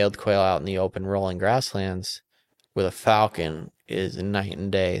flying scaled quail out in the open rolling grasslands with a falcon is night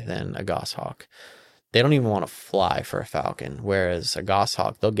and day than a goshawk. They don't even want to fly for a falcon, whereas a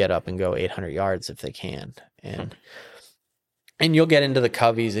goshawk, they'll get up and go 800 yards if they can. And you'll get into the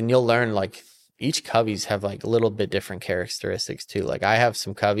coveys and you'll learn, like, each coveys have like a little bit different characteristics too. Like, I have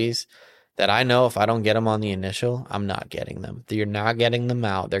some coveys that I know if I don't get them on the initial, I'm not getting them. You're not getting them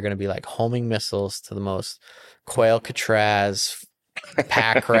out. They're going to be like homing missiles to the most quail Catraz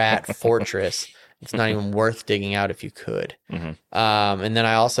pack rat fortress. It's not even worth digging out if you could. Mm-hmm. And then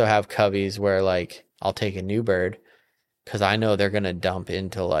I also have coveys where like I'll take a new bird because I know they're going to dump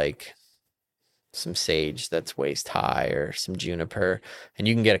into like some sage that's waist high or some juniper, and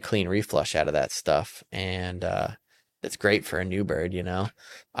you can get a clean reflush out of that stuff. And it's great for a new bird, you know.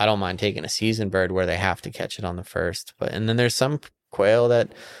 I don't mind taking a seasoned bird where they have to catch it on the first. And then there's some quail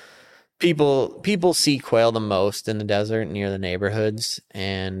that people see quail the most in the desert near the neighborhoods,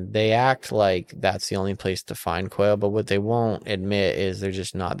 and they act like that's the only place to find quail, but what they won't admit is they're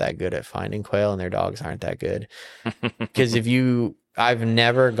just not that good at finding quail, and their dogs aren't that good. Because I've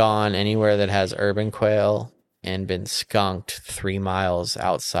never gone anywhere that has urban quail and been skunked 3 miles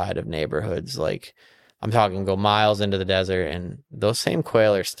outside of neighborhoods. Like, I'm talking go miles into the desert, and those same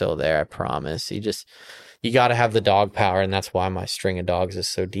quail are still there, I promise. You got to have the dog power, and that's why my string of dogs is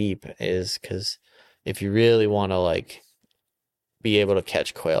so deep, is because if you really want to like be able to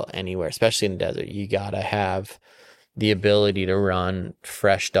catch quail anywhere, especially in the desert, you got to have the ability to run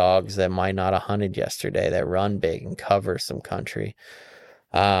fresh dogs that might not have hunted yesterday, that run big and cover some country.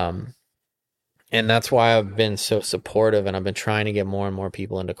 And that's why I've been so supportive, and I've been trying to get more and more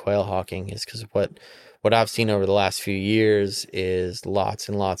people into quail hawking, is because what I've seen over the last few years is lots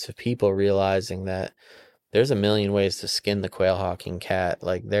and lots of people realizing that there's a million ways to skin the quail hawking cat.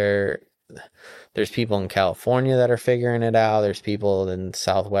 Like there's people in California that are figuring it out. There's people in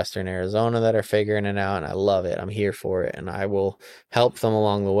southwestern Arizona that are figuring it out, and I love it. I'm here for it, and I will help them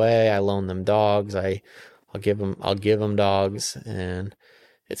along the way. I loan them dogs. I'll give them dogs, and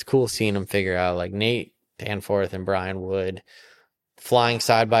it's cool seeing them figure out, like Nate Danforth and Brian Wood flying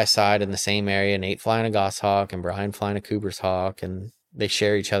side by side in the same area. Nate flying a goshawk and Brian flying a Cooper's hawk, and they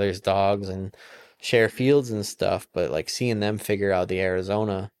share each other's dogs and share fields and stuff. But like seeing them figure out the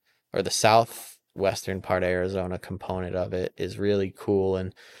Arizona or the southwestern part of Arizona component of it is really cool.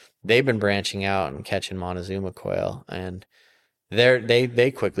 And they've been branching out and catching Montezuma quail, and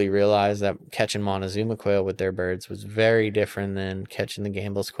they quickly realized that catching Montezuma quail with their birds was very different than catching the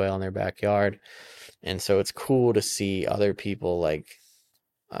Gambel's quail in their backyard. And so it's cool to see other people like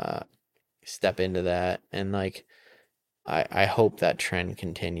step into that, and like I hope that trend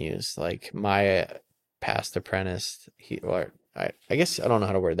continues. Like my past apprentice, I guess I don't know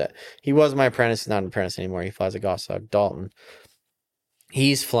how to word that. He was my apprentice, not an apprentice anymore. He flies a goshawk, Dalton.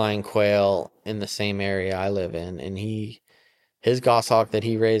 He's flying quail in the same area I live in, and his goshawk that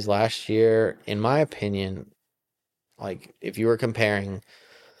he raised last year, in my opinion, like if you were comparing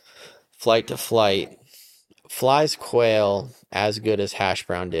flight to flight, flies quail as good as Hash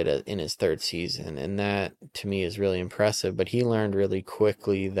Brown did in his third season. And that to me is really impressive. But he learned really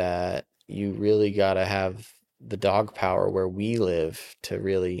quickly that you really got to have the dog power where we live to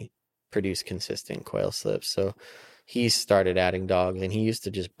really produce consistent quail slips. So he started adding dogs, and he used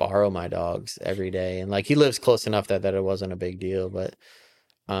to just borrow my dogs every day. And like he lives close enough that it wasn't a big deal. But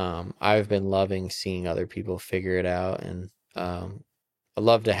I've been loving seeing other people figure it out, and I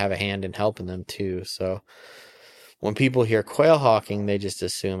love to have a hand in helping them too. So when people hear quail hawking, they just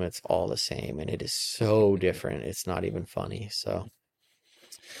assume it's all the same, and it is so different. It's not even funny. So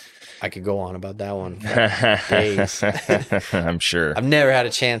I could go on about that one for days. I'm sure. I've never had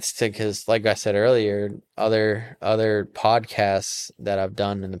a chance to, because like I said earlier, other podcasts that I've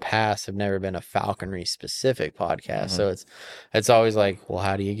done in the past have never been a falconry specific podcast. So it's always like, well,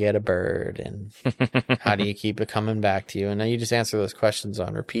 how do you get a bird, and how do you keep it coming back to you? And then you just answer those questions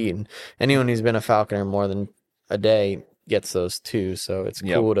on repeat. And anyone who's been a falconer more than a day gets those too. So it's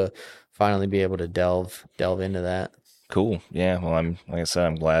cool to finally be able to delve into that. Cool. Yeah. Well, like I said,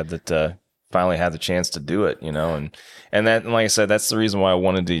 I'm glad that finally had the chance to do it, you know, and that, like I said, that's the reason why I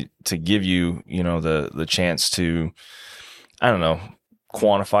wanted to give you, you know, the chance to, I don't know,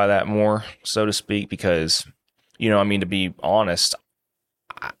 quantify that more, so to speak, because, you know, I mean, to be honest,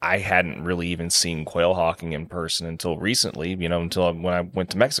 I hadn't really even seen quail hawking in person until recently, you know, until when I went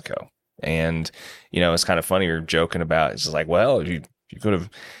to Mexico. And, you know, it's kind of funny, you're joking about, it's just like, well, you could have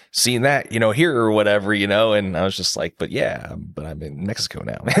seen that, you know, here or whatever, you know, and I was just like, but I'm in Mexico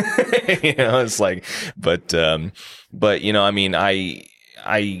now. You know, it's like, but, you know, I mean,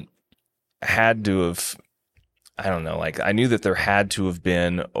 I had to have, I don't know, like I knew that there had to have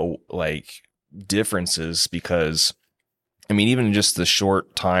been like differences, because I mean, even just the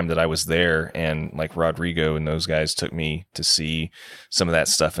short time that I was there, and like Rodrigo and those guys took me to see some of that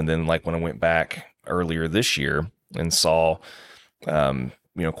stuff. And then like when I went back earlier this year and saw,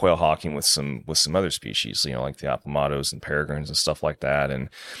 quail hawking with some other species, like the aplomatos and peregrines and stuff like that,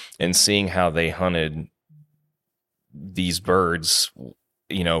 and seeing how they hunted these birds,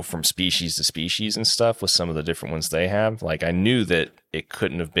 from species to species and stuff with some of the different ones they have. Like, I knew that it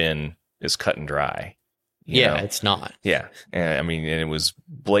couldn't have been as cut and dry. It's not. Yeah. And I mean, and it was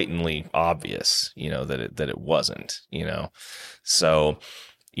blatantly obvious, that it wasn't, So,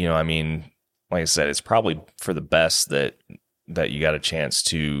 I mean, like I said, it's probably for the best that you got a chance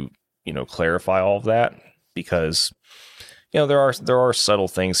to, clarify all of that, because, there are subtle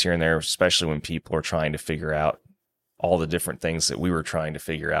things here and there, especially when people are trying to figure out all the different things that we were trying to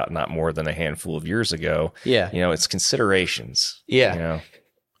figure out not more than a handful of years ago. Yeah. It's considerations. Yeah.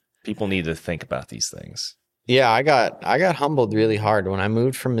 People need to think about these things. Yeah, I got humbled really hard when I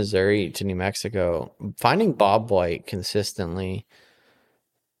moved from Missouri to New Mexico. Finding bobwhite consistently,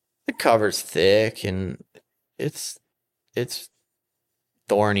 the cover's thick and it's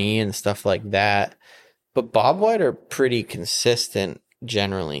thorny and stuff like that. But bobwhite are pretty consistent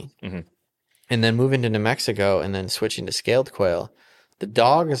generally. Mm-hmm. And then moving to New Mexico and then switching to scaled quail, the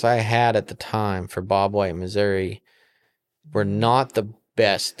dogs I had at the time for bobwhite Missouri were not the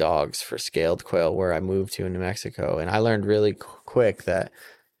best dogs for scaled quail where I moved to in New Mexico. And I learned really quick that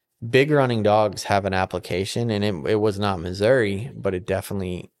big running dogs have an application, and it was not Missouri, but it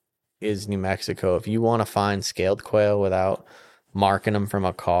definitely is New Mexico. If you want to find scaled quail without marking them from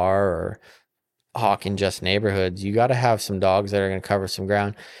a car or hawking just neighborhoods, you got to have some dogs that are going to cover some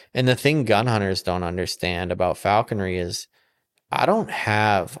ground. And the thing gun hunters don't understand about falconry is I don't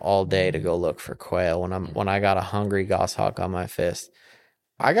have all day to go look for quail. When I got a hungry goshawk on my fist,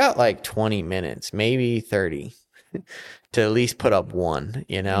 I got like 20 minutes, maybe 30 to at least put up one,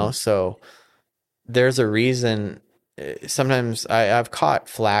 So there's a reason. Sometimes I've caught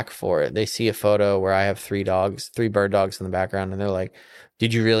flack for it. They see a photo where I have 3 bird dogs in the background, and they're like,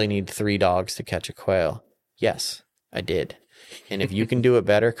 did you really need 3 dogs to catch a quail? Yes, I did. And if you can do it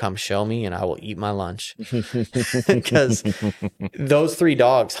better, come show me and I will eat my lunch. Because those 3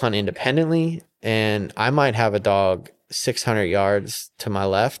 dogs hunt independently, and I might have a dog 600 yards to my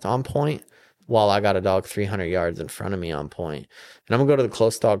left on point while I got a dog 300 yards in front of me on point. And I'm going to go to the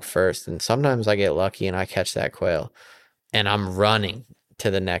close dog first. And sometimes I get lucky and I catch that quail and I'm running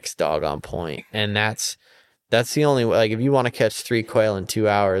to the next dog on point. And that's the only way. Like, if you want to catch 3 quail in 2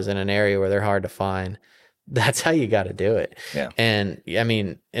 hours in an area where they're hard to find, that's how you got to do it. Yeah. And I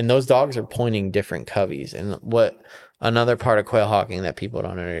mean, and those dogs are pointing different coveys. And what another part of quail hawking that people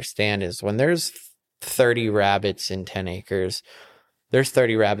don't understand is when there's 30 rabbits in 10 acres, there's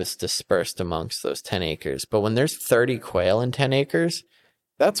 30 rabbits dispersed amongst those 10 acres. But when there's 30 quail in 10 acres,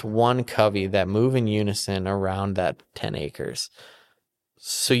 that's one covey that move in unison around that 10 acres.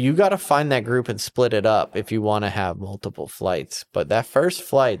 So you got to find that group and split it up if you want to have multiple flights. But that first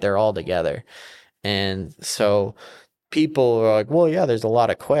flight, they're all together. And so people are like, well, yeah, there's a lot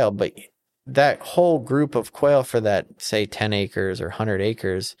of quail, but that whole group of quail for that, say, 10 acres or 100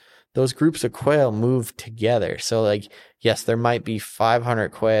 acres, those groups of quail move together. So, like, yes, there might be 500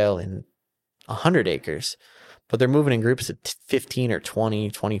 quail in 100 acres, but they're moving in groups of 15 or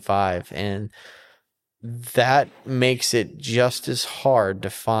 20, 25. And that makes it just as hard to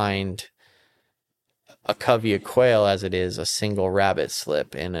find a covey of quail as it is a single rabbit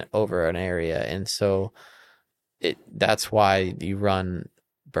slip over an area. And so that's why you run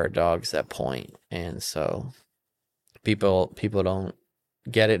bird dogs that point. And so people don't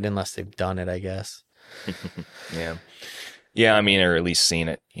get it unless they've done it, I guess. Yeah. I mean, or at least seen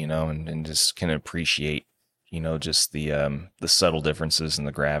it, and just can appreciate, just the subtle differences and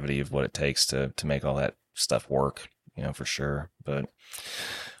the gravity of what it takes to make all that stuff work, for sure. But,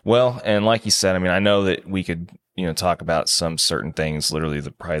 well, and like you said, I mean, I know that we could, talk about some certain things, literally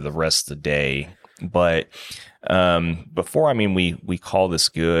probably the rest of the day, but, before, I mean, we call this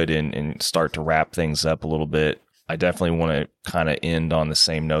good and start to wrap things up a little bit, I definitely want to kind of end on the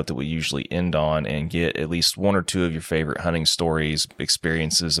same note that we usually end on and get at least 1 or 2 of your favorite hunting stories,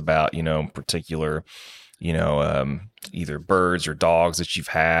 experiences about, particular, either birds or dogs that you've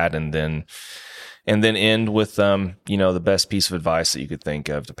had, and then end with, the best piece of advice that you could think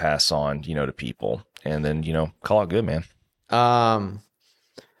of to pass on, to people, and then, call it good, man.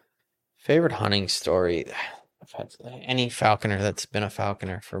 Favorite hunting story. Any falconer that's been a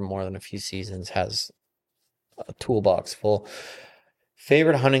falconer for more than a few seasons has a toolbox full.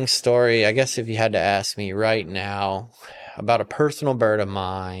 Favorite hunting story, I guess if you had to ask me right now about a personal bird of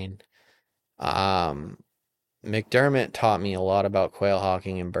mine, McDermott taught me a lot about quail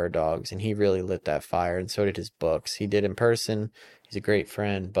hawking and bird dogs, and he really lit that fire, and so did his books. He did in person. He's a great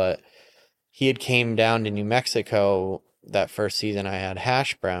friend, but he had came down to New Mexico that first season I had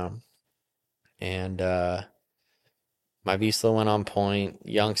Hash Brown, and my Vizsla went on point.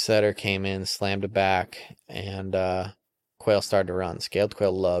 Young setter came in, slammed it back, and quail started to run. Scaled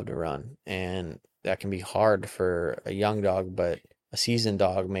quail love to run, and that can be hard for a young dog, but a seasoned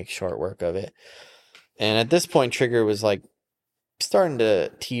dog makes short work of it. And at this point, Trigger was like starting to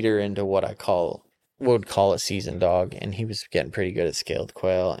teeter into what would call a seasoned dog, and he was getting pretty good at scaled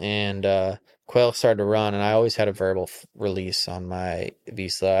quail. And quail started to run, and I always had a verbal release on my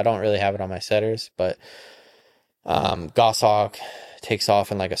Vizsla. I don't really have it on my setters, but goshawk takes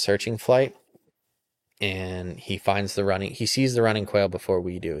off in like a searching flight, and he sees the running quail before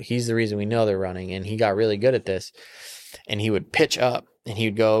we do. He's the reason we know they're running, and he got really good at this. And he would pitch up, and he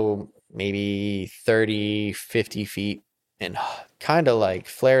would go maybe 30, 50 feet and kind of like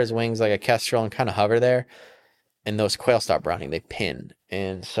flare his wings like a kestrel and kind of hover there. And those quail stop running. They pin.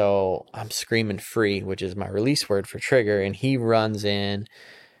 And so I'm screaming free, which is my release word for Trigger. And he runs in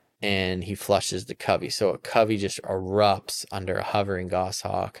and he flushes the covey. So a covey just erupts under a hovering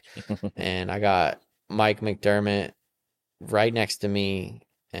goshawk. And I got Mike McDermott right next to me,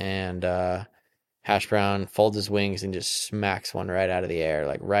 and Hash Brown folds his wings and just smacks one right out of the air,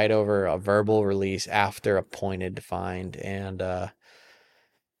 like right over a verbal release after a pointed find. And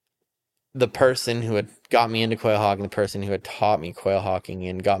the person who had got me into quail hawking, the person who had taught me quail hawking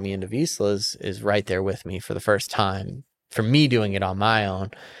and got me into Vizslas is right there with me for the first time, for me doing it on my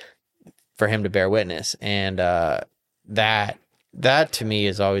own, for him to bear witness. And that to me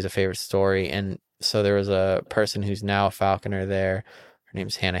is always a favorite story. And so there was a person who's now a falconer there. Her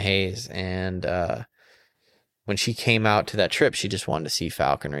name's Hannah Hayes, and when she came out to that trip, she just wanted to see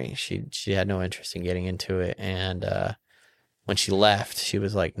falconry. She had no interest in getting into it, and when she left, she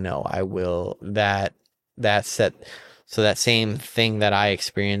was like, "No, I will." That set. So that same thing that I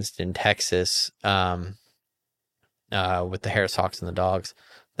experienced in Texas with the Harris Hawks and the dogs,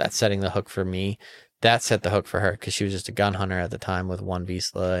 that's setting the hook for me. That set the hook for her because she was just a gun hunter at the time with one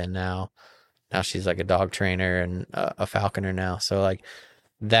Vizsla, and now she's like a dog trainer and a falconer now. So like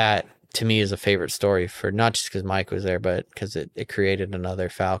that to me is a favorite story, for not just because Mike was there, but because it created another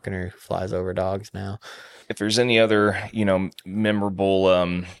falconer who flies over dogs now. If there's any other, memorable,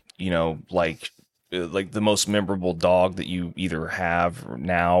 like the most memorable dog that you either have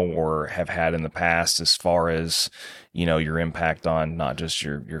now or have had in the past, as far as, your impact on not just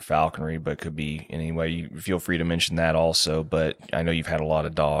your falconry, but could be any way, you feel free to mention that also. But I know you've had a lot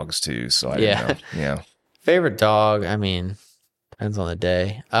of dogs too, so I didn't know. Yeah. Favorite dog, I mean, depends on the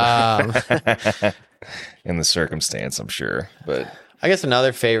day. In the circumstance, I'm sure. But I guess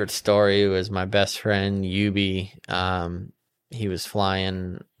another favorite story was my best friend, Yubi. He was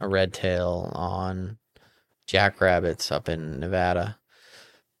flying a red tail on jackrabbits up in Nevada,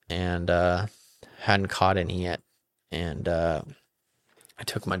 and hadn't caught any yet. And I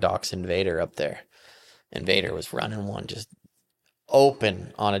took my dachshund Vader up there, and Vader was running one just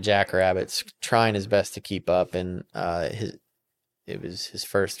open on a jackrabbit, trying his best to keep up. And it was his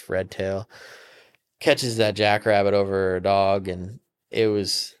first red tail. Catches that jackrabbit over a dog, and it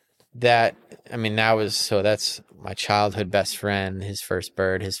was that. I mean, that's my childhood best friend, his first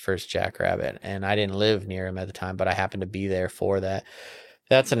bird, his first jackrabbit, and I didn't live near him at the time, but I happened to be there for that.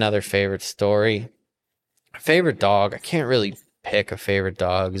 That's another favorite story. Favorite dog, I can't really pick a favorite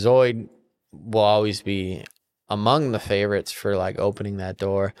dog. Zoid will always be among the favorites for like opening that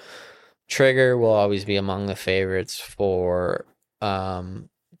door. Trigger will always be among the favorites for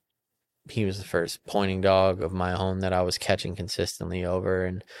he was the first pointing dog of my own that I was catching consistently over.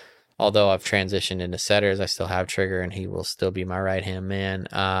 And although I've transitioned into setters, I still have Trigger, and he will still be my right-hand man.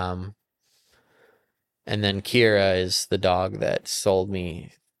 And then Kira is the dog that sold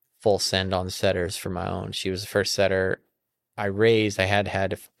me full send on setters for my own. She was the first setter I raised. I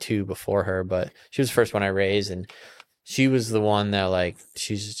had two before her, but she was the first one I raised, and she was the one that, like,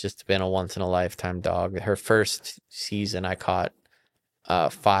 she's just been a once-in-a-lifetime dog. Her first season, I caught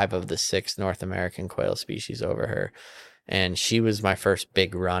 5 of the 6 North American quail species over her. And she was my first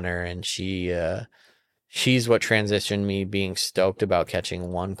big runner, and she's what transitioned me being stoked about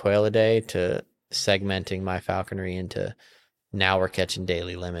catching 1 quail a day to segmenting my falconry into now we're catching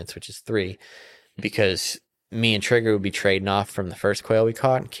daily limits, which is 3, because me and Trigger would be trading off from the first quail we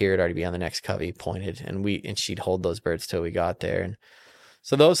caught, and Kira would already be on the next covey pointed, and she'd hold those birds till we got there. And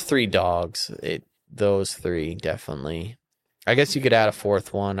so those 3 dogs, those 3 definitely. I guess you could add a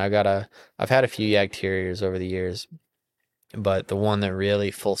 4th one. I've had a few Yag Terriers over the years, but the one that really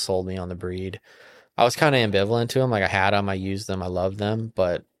full sold me on the breed, I was kind of ambivalent to them. Like, I had them, I used them, I loved them,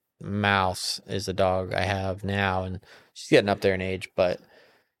 but Mouse is the dog I have now, and she's getting up there in age, but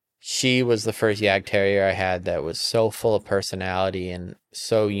she was the first Yag Terrier I had that was so full of personality and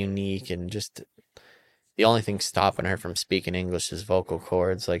so unique, and just the only thing stopping her from speaking English is vocal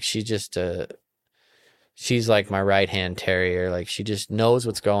cords. Like she's like my right hand terrier. Like she just knows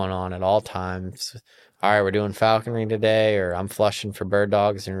what's going on at all times. All right, we're doing falconry today, or I'm flushing for bird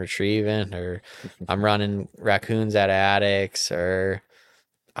dogs and retrieving, or I'm running raccoons out of attics, or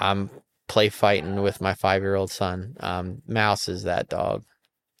I'm play fighting with my 5-year-old son. Mouse is that dog.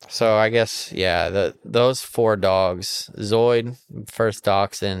 So I guess, yeah, those 4 dogs, Zoid, first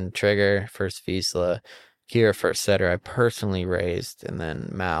dachshund, Trigger, first Vizsla, Kira, first setter, I personally raised, and then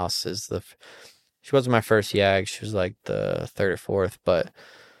Mouse is she wasn't my first Yag, she was like the 3rd or 4th, but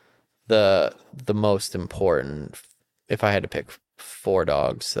the most important, if I had to pick 4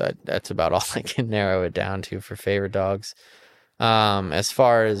 dogs, that's about all I can narrow it down to for favorite dogs. As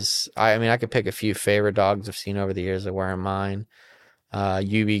far as, I mean, I could pick a few favorite dogs I've seen over the years that weren't mine.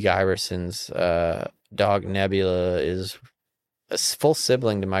 UB Giverson's dog Nebula is a full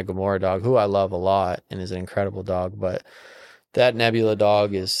sibling to my Gomorrah dog, who I love a lot and is an incredible dog. But that Nebula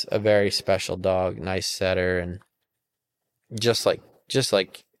dog is a very special dog, nice setter, and just like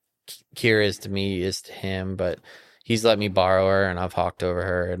Kira is to me is to him. But he's let me borrow her, and I've hawked over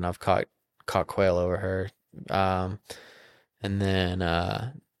her, and I've caught quail over her. And then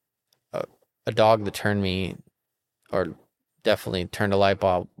a dog that turned me, or definitely turned a light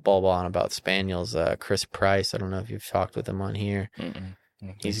bulb on about spaniels, Chris Price. I don't know if you've talked with him on here.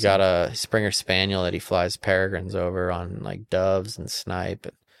 He's got a Springer Spaniel that he flies peregrines over on, like doves and snipe.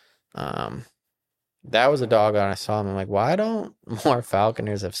 That was a dog when I saw him, I'm like, why don't more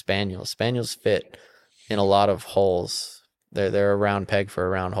falconers have spaniels? Spaniels fit in a lot of holes. They're a round peg for a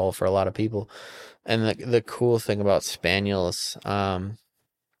round hole for a lot of people. And the cool thing about spaniels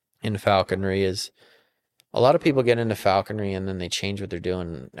in falconry is a lot of people get into falconry and then they change what they're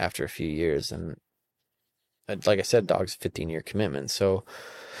doing after a few years. And like I said, dogs 15-year commitment. So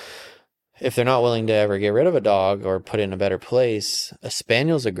if they're not willing to ever get rid of a dog or put in a better place, a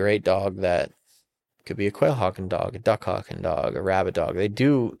spaniel's a great dog that could be a quail hawking dog, a duck hawking dog, a rabbit dog.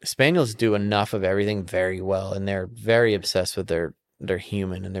 Spaniels do enough of everything very well, and they're very obsessed with their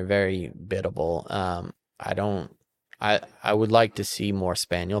human, and they're very biddable. I would like to see more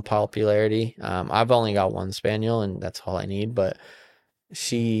spaniel popularity. I've only got one spaniel, and that's all I need, but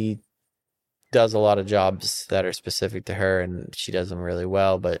she does a lot of jobs that are specific to her, and she does them really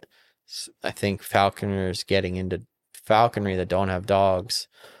well. But I think falconers getting into falconry that don't have dogs,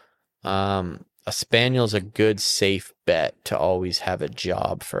 a spaniel's a good, safe bet to always have a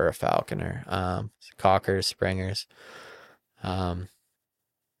job for a falconer. Cockers, springers.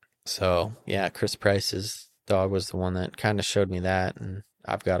 So yeah, Chris Price's dog was the one that kind of showed me that, and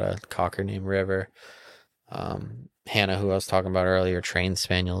I've got a cocker named River. Hannah, who I was talking about earlier, trains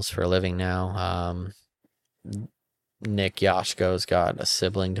spaniels for a living now. Nick Yashko's got a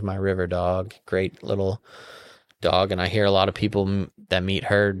sibling to my River dog, great little dog, and I hear a lot of people that meet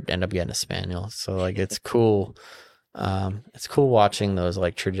her end up getting a spaniel. So like, it's cool. It's cool watching those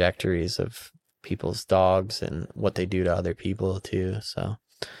like trajectories of people's dogs and what they do to other people too. So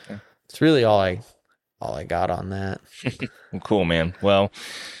yeah. It's really all I got on that. Well, cool, man. Well,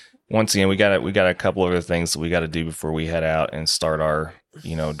 once again, we got a couple other things that we got to do before we head out and start our,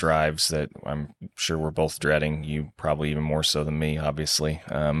 drives that I'm sure we're both dreading. You probably even more so than me, obviously.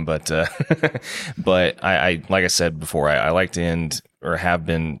 But I like I said before, I like to end, or have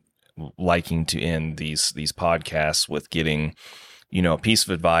been liking to end these podcasts with getting, a piece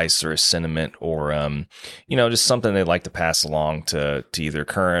of advice or a sentiment, or, just something they'd like to pass along to either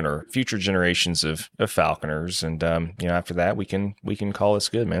current or future generations of falconers. And, after that, we can call this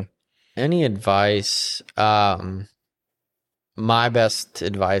good, man. Any advice? My best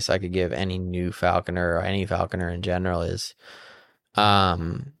advice I could give any new falconer or any falconer in general is,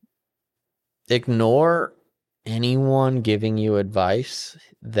 ignore anyone giving you advice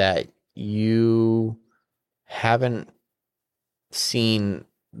that you haven't seen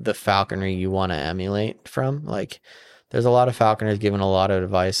the falconry you want to emulate from. Like, there's a lot of falconers giving a lot of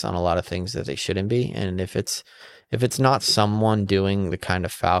advice on a lot of things that they shouldn't be, and if it's not someone doing the kind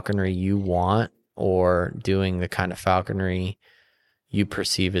of falconry you want, or doing the kind of falconry you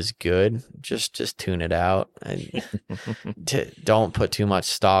perceive as good, just tune it out. Don't put too much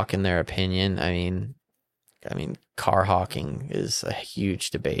stock in their opinion. I mean, car hawking is a huge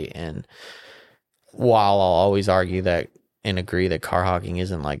debate, and while I'll always argue that and agree that car hawking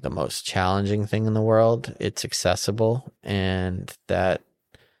isn't like the most challenging thing in the world, it's accessible, and that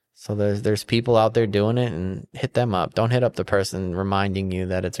So there's people out there doing it, and hit them up. Don't hit up the person reminding you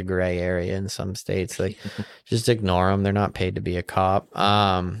that it's a gray area in some states. Like, just ignore them. They're not paid to be a cop.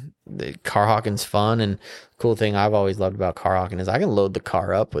 The car hawking's fun, and cool thing I've always loved about car hawking is I can load the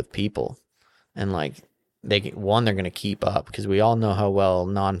car up with people, and like they're going to keep up, because we all know how well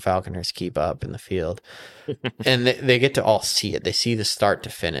non-falconers keep up in the field, and they get to all see it. They see the start to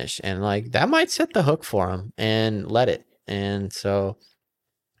finish, and like that might set the hook for them, and let it. And so,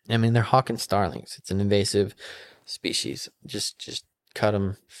 I mean, they're hawking starlings. It's an invasive species. Just cut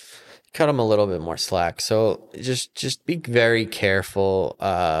them a little bit more slack. So just be very careful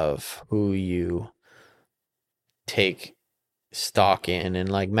of who you take stock in. And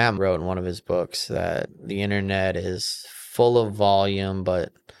like Matt wrote in one of his books that the internet is full of volume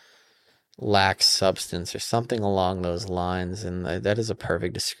but lacks substance, or something along those lines. And that is a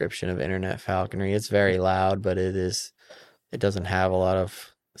perfect description of internet falconry. It's very loud, but it doesn't have a lot of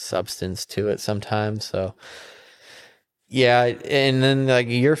substance to it sometimes. So yeah, and then like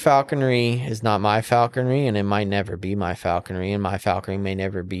your falconry is not my falconry, and it might never be my falconry, and my falconry may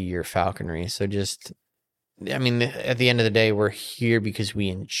never be your falconry. So just, I mean, at the end of the day, we're here because we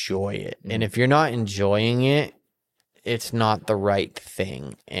enjoy it. And if you're not enjoying it, it's not the right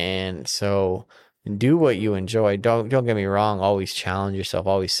thing. And so do what you enjoy. Don't get me wrong, always challenge yourself,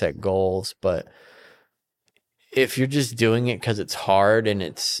 always set goals, but if you're just doing it because it's hard and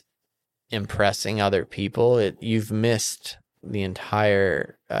it's impressing other people, you've missed the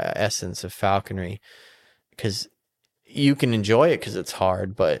entire essence of falconry. Because you can enjoy it because it's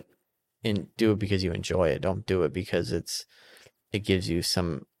hard, but do it because you enjoy it. Don't do it because it gives you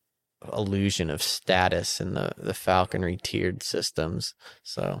some illusion of status in the falconry tiered systems.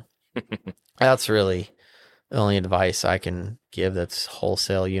 So that's really the only advice I can give that's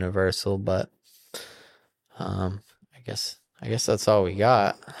wholesale universal, but I guess that's all we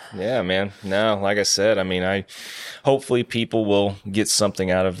got. Yeah, man. No, like I said, I mean, hopefully people will get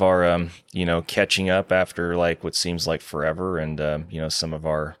something out of our, catching up after like what seems like forever, and some of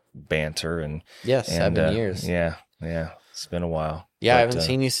our banter and 7 years. Yeah, it's been a while. Yeah, I haven't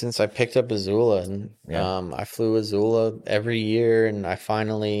seen you since I picked up Azula, and I flew Azula every year, and I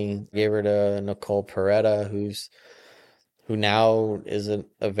finally gave her to Nicole Peretta, who now is a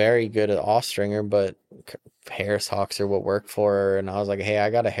very good Austringer, but Harris Hawks are what work for her. And I was like, hey, I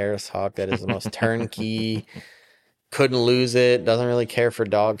got a Harris Hawk that is the most turnkey, couldn't lose it, doesn't really care for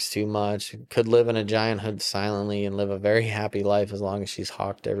dogs too much, could live in a giant hood silently and live a very happy life as long as she's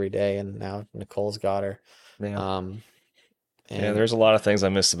hawked every day. And now Nicole's got her. Yeah. There's a lot of things I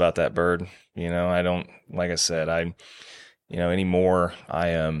miss about that bird. I don't, like I said, anymore.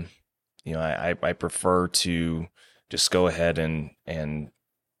 I prefer to just go ahead and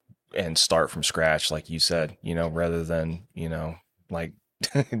start from scratch, like you said, rather than, like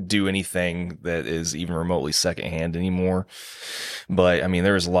do anything that is even remotely secondhand anymore. But I mean,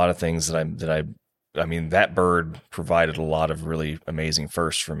 there was a lot of things that bird provided a lot of really amazing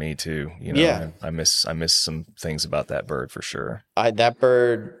firsts for me too. I miss some things about that bird for sure. That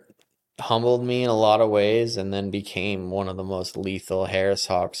bird humbled me in a lot of ways, and then became one of the most lethal Harris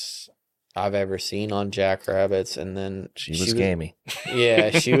Hawks I've ever seen on jackrabbits. And then she was gamey.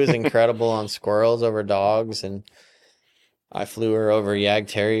 Yeah, she was incredible on squirrels over dogs, and I flew her over Yag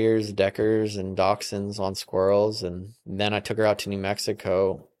Terriers, Deckers, and Dachshunds on squirrels. And then I took her out to New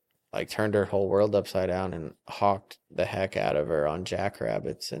Mexico, like turned her whole world upside down, and hawked the heck out of her on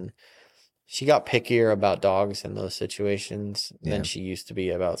jackrabbits. And she got pickier about dogs in those situations than she used to be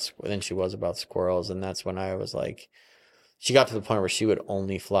than she was about squirrels. And that's when I was like, she got to the point where she would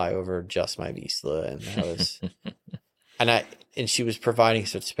only fly over just my Wisla, and that was, and she was providing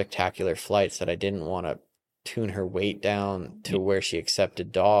such spectacular flights that I didn't want to tune her weight down to where she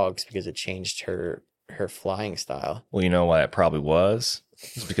accepted dogs, because it changed her flying style. Well, you know why it probably was?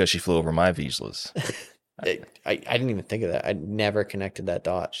 It's because she flew over my Wislas. I didn't even think of that. I never connected that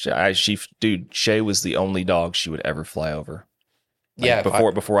dot. Shay was the only dog she would ever fly over.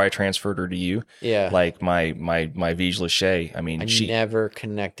 Before I transferred her to you. Yeah. Like my Vizsla Shay. I mean, she never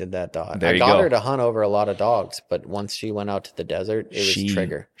connected that dog. I got her to hunt over a lot of dogs, but once she went out to the desert, it was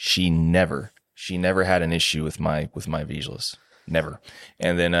trigger. She never had an issue with my Vizslas. Never.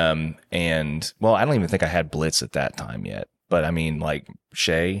 And then I don't even think I had Blitz at that time yet. But I mean, like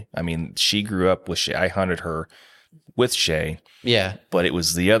Shay, she grew up with Shay. I hunted her with Shay. Yeah. But it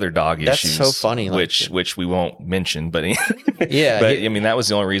was the other dog issues. That's so funny. Which we won't mention, but yeah. But that was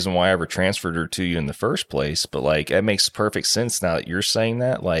the only reason why I ever transferred her to you in the first place. But like, it makes perfect sense now that you're saying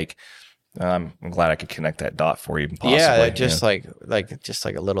that. Like, I'm glad I could connect that dot for you. Possibly. Yeah. Just like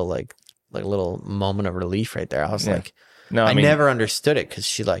a little, like a little moment of relief right there. I was like, No, I never understood it because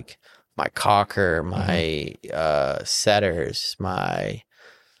she like my cocker, my setters, my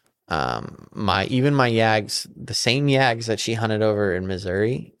even my yags, the same yags that she hunted over in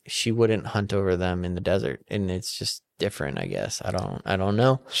Missouri, she wouldn't hunt over them in the desert, and it's just different, I guess. I don't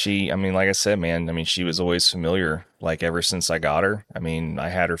know. I mean, like I said, man, I mean, she was always familiar, like ever since I got her. I mean, I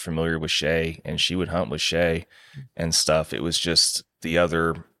had her familiar with Shay, and she would hunt with Shay and stuff. It was just the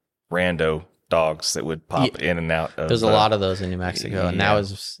other rando dogs that would pop in and out of. There's a lot of those in New Mexico, and that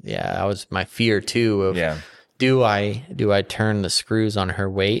was my fear too of do I turn the screws on her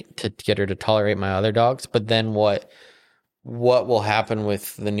weight to get her to tolerate my other dogs? But then what will happen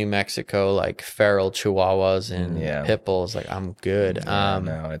with the New Mexico like feral Chihuahuas and pit bulls? Like I'm good.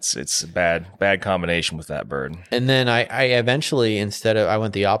 No, it's a bad combination with that bird. And then I eventually I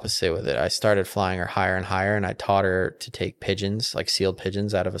went the opposite with it. I started flying her higher and higher, and I taught her to take pigeons, like sealed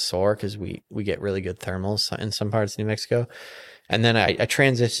pigeons, out of a soar because we get really good thermals in some parts of New Mexico. And then I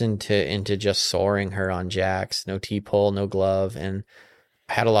transitioned into just soaring her on jacks, no T-pole, no glove, and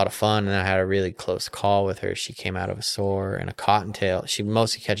I had a lot of fun. And I had a really close call with her. She came out of a soar and a cottontail. She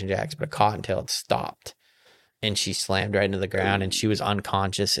mostly catching jacks, but a cottontail had stopped, and she slammed right into the ground, and she was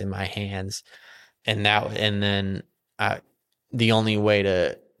unconscious in my hands. And then the only way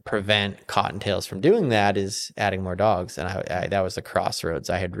to prevent cottontails from doing that is adding more dogs. And I that was the crossroads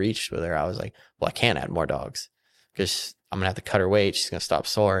I had reached with her. I was like, well, I can't add more dogs because I'm going to have to cut her weight. She's going to stop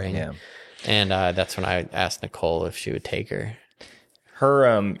soaring. Yeah. And that's when I asked Nicole if she would take her.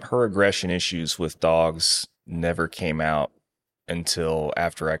 Her aggression issues with dogs never came out until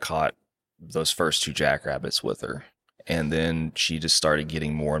after I caught those first 2 jackrabbits with her. And then she just started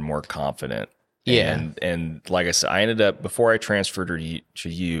getting more and more confident. Yeah. And like I said, I ended up, before I transferred her to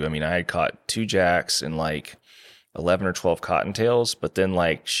you, I mean, I had caught 2 jacks and like 11 or 12 cottontails, but then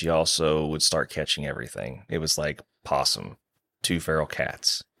like she also would start catching everything. It was like possum, 2 feral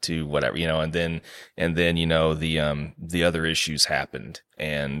cats, 2 whatever, and then the other issues happened,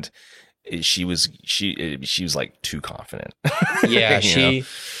 and she was like too confident. Yeah,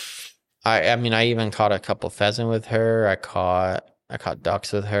 I mean, I even caught a couple pheasant with her. I caught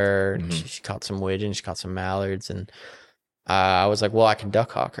ducks with her. Mm-hmm. She caught some widgeons. She caught some mallards, and I was like, well, I can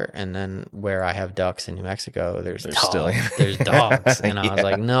duck hawk her. And then where I have ducks in New Mexico, there's dogs, and I was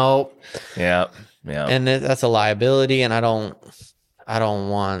like, nope. Yeah. And that's a liability, and I don't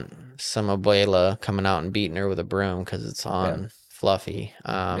want some abuela coming out and beating her with a broom because it's on Fluffy.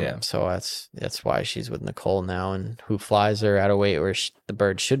 So that's why she's with Nicole now, and who flies her at a weight where the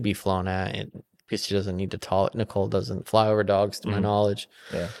bird should be flown at, because she doesn't need to Nicole doesn't fly over dogs, to my knowledge.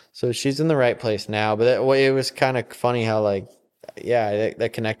 Yeah. So she's in the right place now. But it was kind of funny how that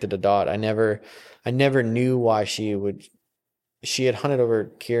connected a dot. I never knew why she had hunted over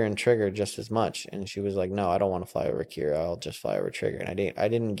Kira and Trigger just as much, and she was like, no, I don't want to fly over Kira. I'll just fly over Trigger. And I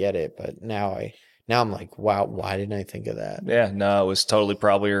didn't get it, but now I'm like, wow, why didn't I think of that? Yeah, no, it was totally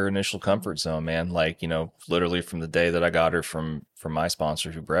probably her initial comfort zone, man. Like, literally from the day that I got her from my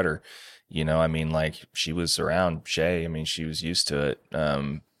sponsor who bred her, I mean, like, she was around Shay. I mean, she was used to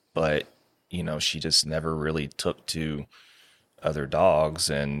it. But, she just never really took to other dogs,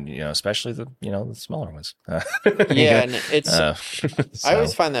 and especially the smaller ones. And it's I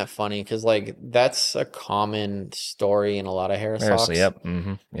always find that funny because like that's a common story in a lot of Harris hawks. Yep.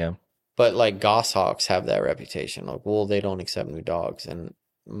 Mm-hmm. Yeah. But like goshawks have that reputation, like, well, they don't accept new dogs, and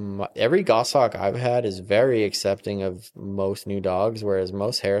every goshawk I've had is very accepting of most new dogs, whereas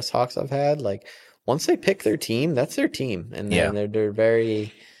most Harris hawks I've had, like, once they pick their team, that's their team, and then they're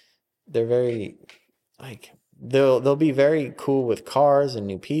very like. They'll be very cool with cars and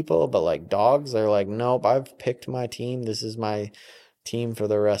new people, but like dogs, they're like, nope, I've picked my team. This is my team for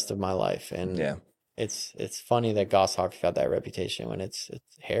the rest of my life. And it's funny that goshawks got that reputation when it's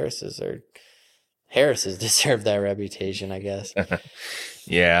Harris's deserve that reputation, I guess.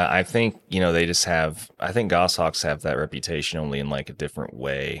 Yeah, I think, I think goshawks have that reputation only in like a different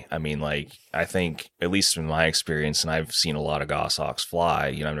way. I mean, like, I think, at least from my experience, and I've seen a lot of goshawks fly,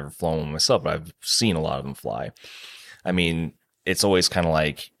 I've never flown one myself, but I've seen a lot of them fly. I mean, it's always kind of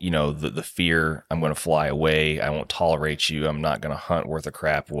like, the fear, I'm going to fly away. I won't tolerate you. I'm not going to hunt worth a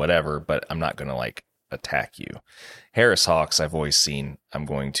crap, whatever, but I'm not going to like attack you. Harris hawks, I've always seen, I'm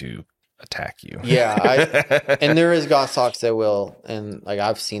going to attack you. And there is goshawks that will, and like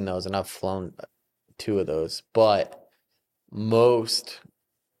I've seen those, and I've flown 2 of those, but most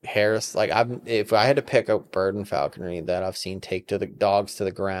Harris, like, if I had to pick a bird in falconry that I've seen take to the dogs to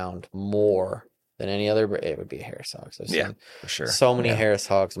the ground more than any other bird, it would be Harris hawks. I've seen for sure so many Harris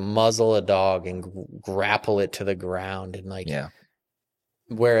hawks muzzle a dog and grapple it to the ground, and like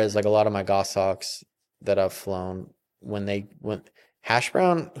whereas like a lot of my goshawks that I've flown, when Hash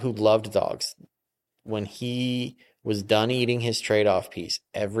Brown, who loved dogs, when he was done eating his trade-off piece,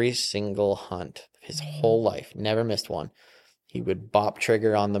 every single hunt, his whole life, never missed one, he would bop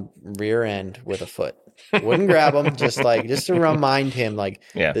Trigger on the rear end with a foot. Wouldn't grab him, just to remind him, like,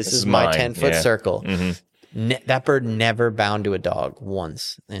 this is my 10-foot circle. Mm-hmm. That bird never bound to a dog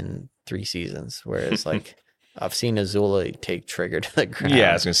once in 3 seasons, whereas like I've seen Azula take Trigger to the ground. Yeah,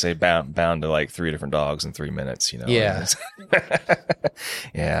 I was gonna say bound to like 3 different dogs in 3 minutes. Yeah.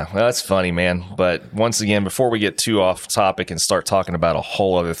 Yeah. Well, that's funny, man. But once again, before we get too off topic and start talking about a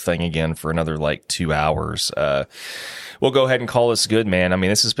whole other thing again for another like 2 hours, we'll go ahead and call this good, man. I mean,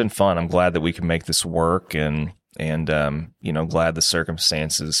 this has been fun. I'm glad that we can make this work, and glad the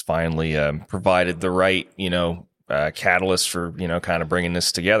circumstances finally provided the right, catalyst for, kind of bringing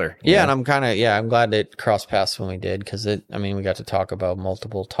this together. Yeah. And I'm glad it crossed paths when we did, because we got to talk about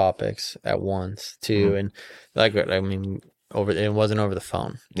multiple topics at once too. Mm-hmm. And it wasn't over the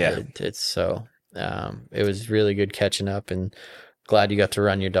phone. Yeah. It was really good catching up, and glad you got to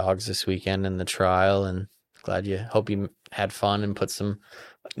run your dogs this weekend in the trial, and hope you had fun and put some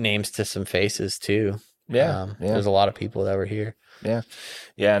names to some faces too. Yeah. There's a lot of people that were here. Yeah.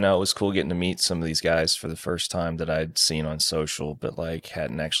 Yeah, no, it was cool getting to meet some of these guys for the first time that I'd seen on social, but like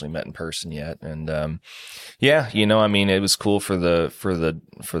hadn't actually met in person yet. And it was cool for the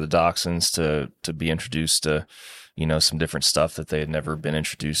Dachshunds to be introduced to, some different stuff that they had never been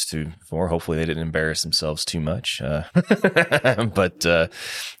introduced to before. Hopefully they didn't embarrass themselves too much. But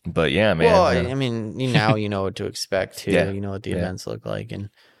yeah, man. Well, now you know what to expect too. Yeah. You know what the events look like, and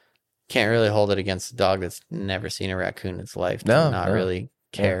can't really hold it against a dog that's never seen a raccoon in its life. Really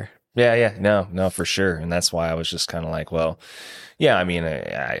care. Yeah. No, for sure. And that's why I was just kind of like, well, yeah,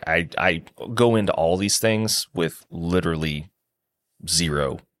 I go into all these things with literally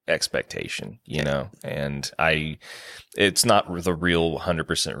zero expectation, and it's not the real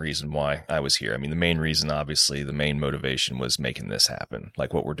 100% reason why I was here. I mean, the main reason, obviously, the main motivation was making this happen,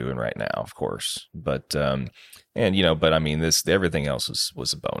 like what we're doing right now, of course. But, everything else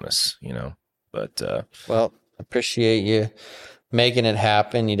was a bonus, but, well, appreciate you making it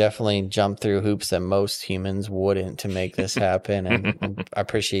happen. You definitely jumped through hoops that most humans wouldn't to make this happen. And I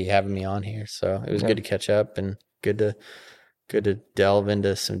appreciate you having me on here. So it was good to catch up, and good to delve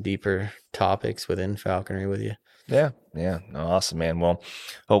into some deeper topics within falconry with you. Yeah. No, awesome, man. Well,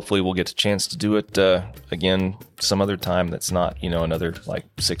 hopefully we'll get a chance to do it again some other time that's not, another like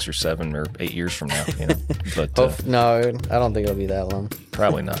 6 or 7 or 8 years from now, But no, I don't think it'll be that long.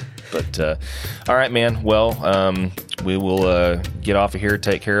 Probably not. But all right, man. Well, we will get off of here,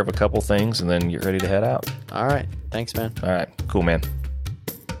 take care of a couple things, and then get ready to head out. All right. Thanks, man. All right. Cool, man.